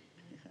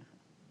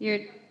 You're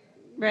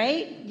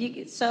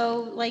right.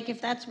 So like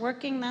if that's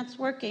working, that's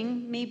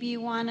working. Maybe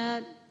you want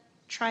to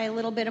try a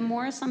little bit of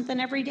more something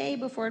every day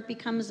before it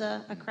becomes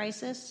a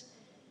crisis.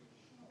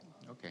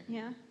 Okay.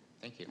 Yeah.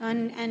 Thank you.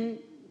 And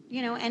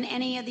you know, and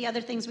any of the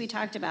other things we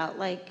talked about,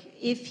 like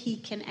if he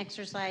can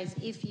exercise,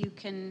 if you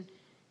can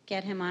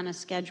get him on a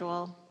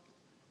schedule,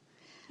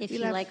 if he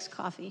likes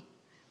coffee.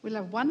 We'll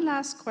have one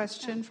last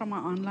question from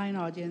our online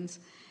audience.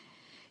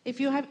 If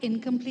you have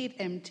incomplete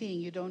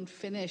emptying, you don't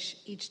finish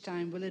each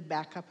time, will it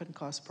back up and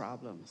cause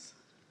problems?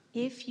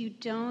 If you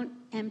don't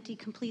empty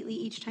completely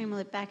each time, will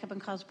it back up and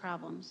cause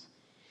problems?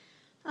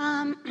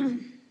 I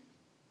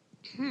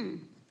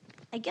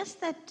guess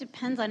that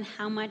depends on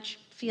how much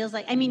feels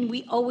like. I mean,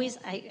 we always,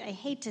 I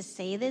hate to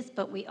say this,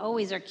 but we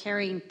always are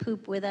carrying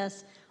poop with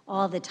us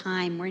all the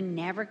time. We're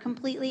never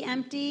completely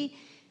empty.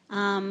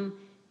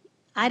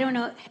 I don't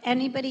know,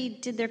 anybody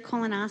did their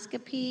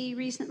colonoscopy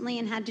recently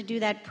and had to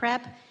do that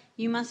prep?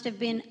 You must have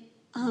been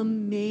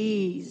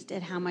amazed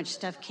at how much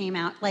stuff came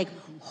out, like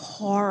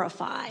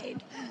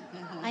horrified.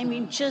 I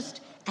mean,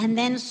 just, and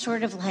then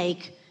sort of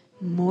like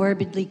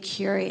morbidly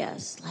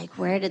curious, like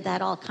where did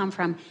that all come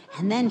from?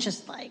 And then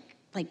just like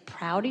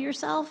proud of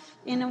yourself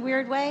in a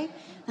weird way.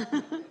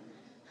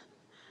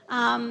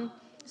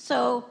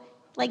 So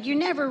like you're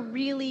never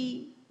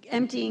really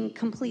emptying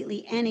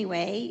completely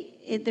anyway.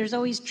 There's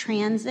always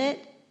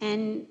transit,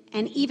 and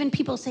even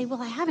people say,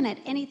 well, I haven't had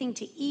anything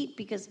to eat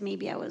because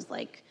maybe I was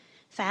like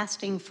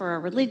fasting for a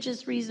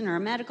religious reason or a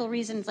medical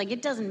reason. It's like,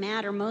 it doesn't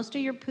matter. Most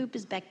of your poop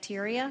is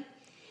bacteria,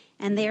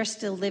 and they're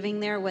still living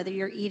there whether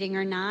you're eating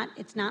or not.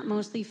 It's not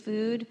mostly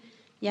food.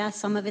 Yeah,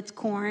 some of it's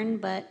corn,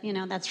 but you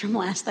know, that's from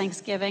last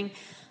Thanksgiving.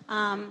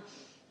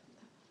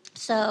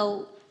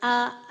 So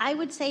I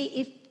would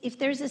say if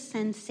there's a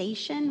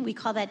sensation, we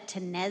call that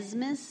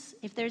tenesmus.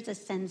 If there's a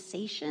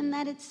sensation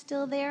that it's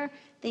still there,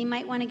 they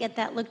might want to get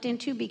that looked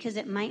into, because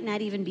it might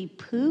not even be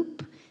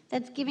poop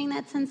that's giving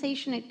that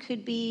sensation. It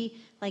could be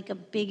like a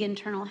big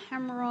internal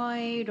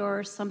hemorrhoid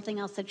or something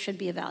else that should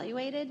be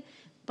evaluated.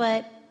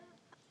 But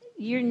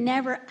you're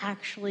never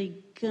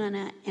actually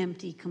gonna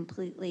empty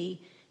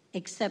completely,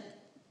 except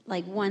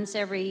like once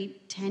every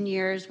 10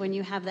 years when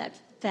you have that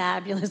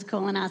fabulous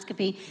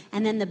colonoscopy,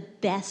 and then the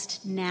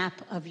best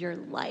nap of your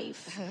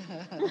life.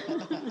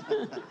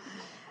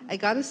 I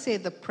got to say,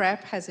 the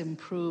prep has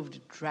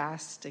improved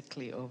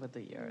drastically over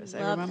the years.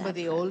 I remember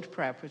the old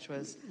prep, which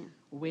was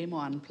way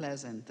more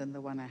unpleasant than the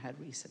one I had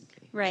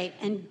recently. Right,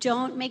 and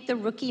don't make the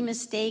rookie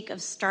mistake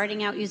of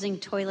starting out using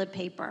toilet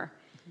paper.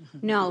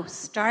 No,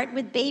 start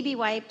with baby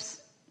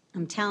wipes.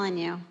 I'm telling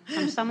you,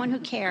 from someone who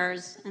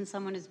cares and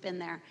someone who's been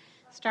there.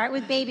 Start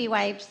with baby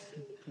wipes,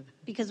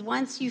 because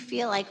once you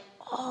feel like,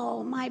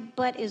 oh, my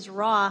butt is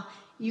raw,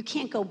 you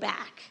can't go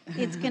back.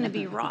 It's going to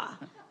be raw.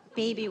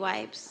 Baby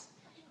wipes.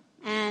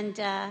 And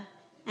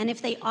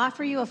if they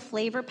offer you a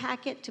flavor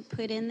packet to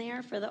put in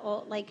there for the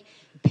old, like,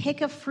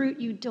 pick a fruit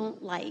you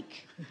don't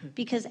like,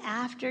 because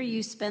after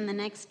you spend the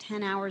next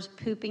 10 hours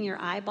pooping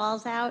your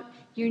eyeballs out,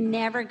 you're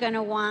never going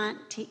to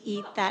want to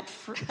eat that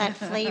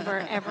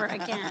flavor ever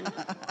again.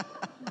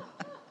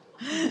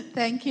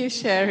 Thank you,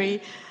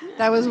 Shari.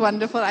 That was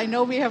wonderful. I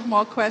know we have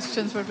more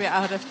questions, but we're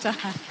out of time.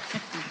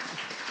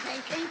 Okay,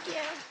 thank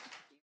you.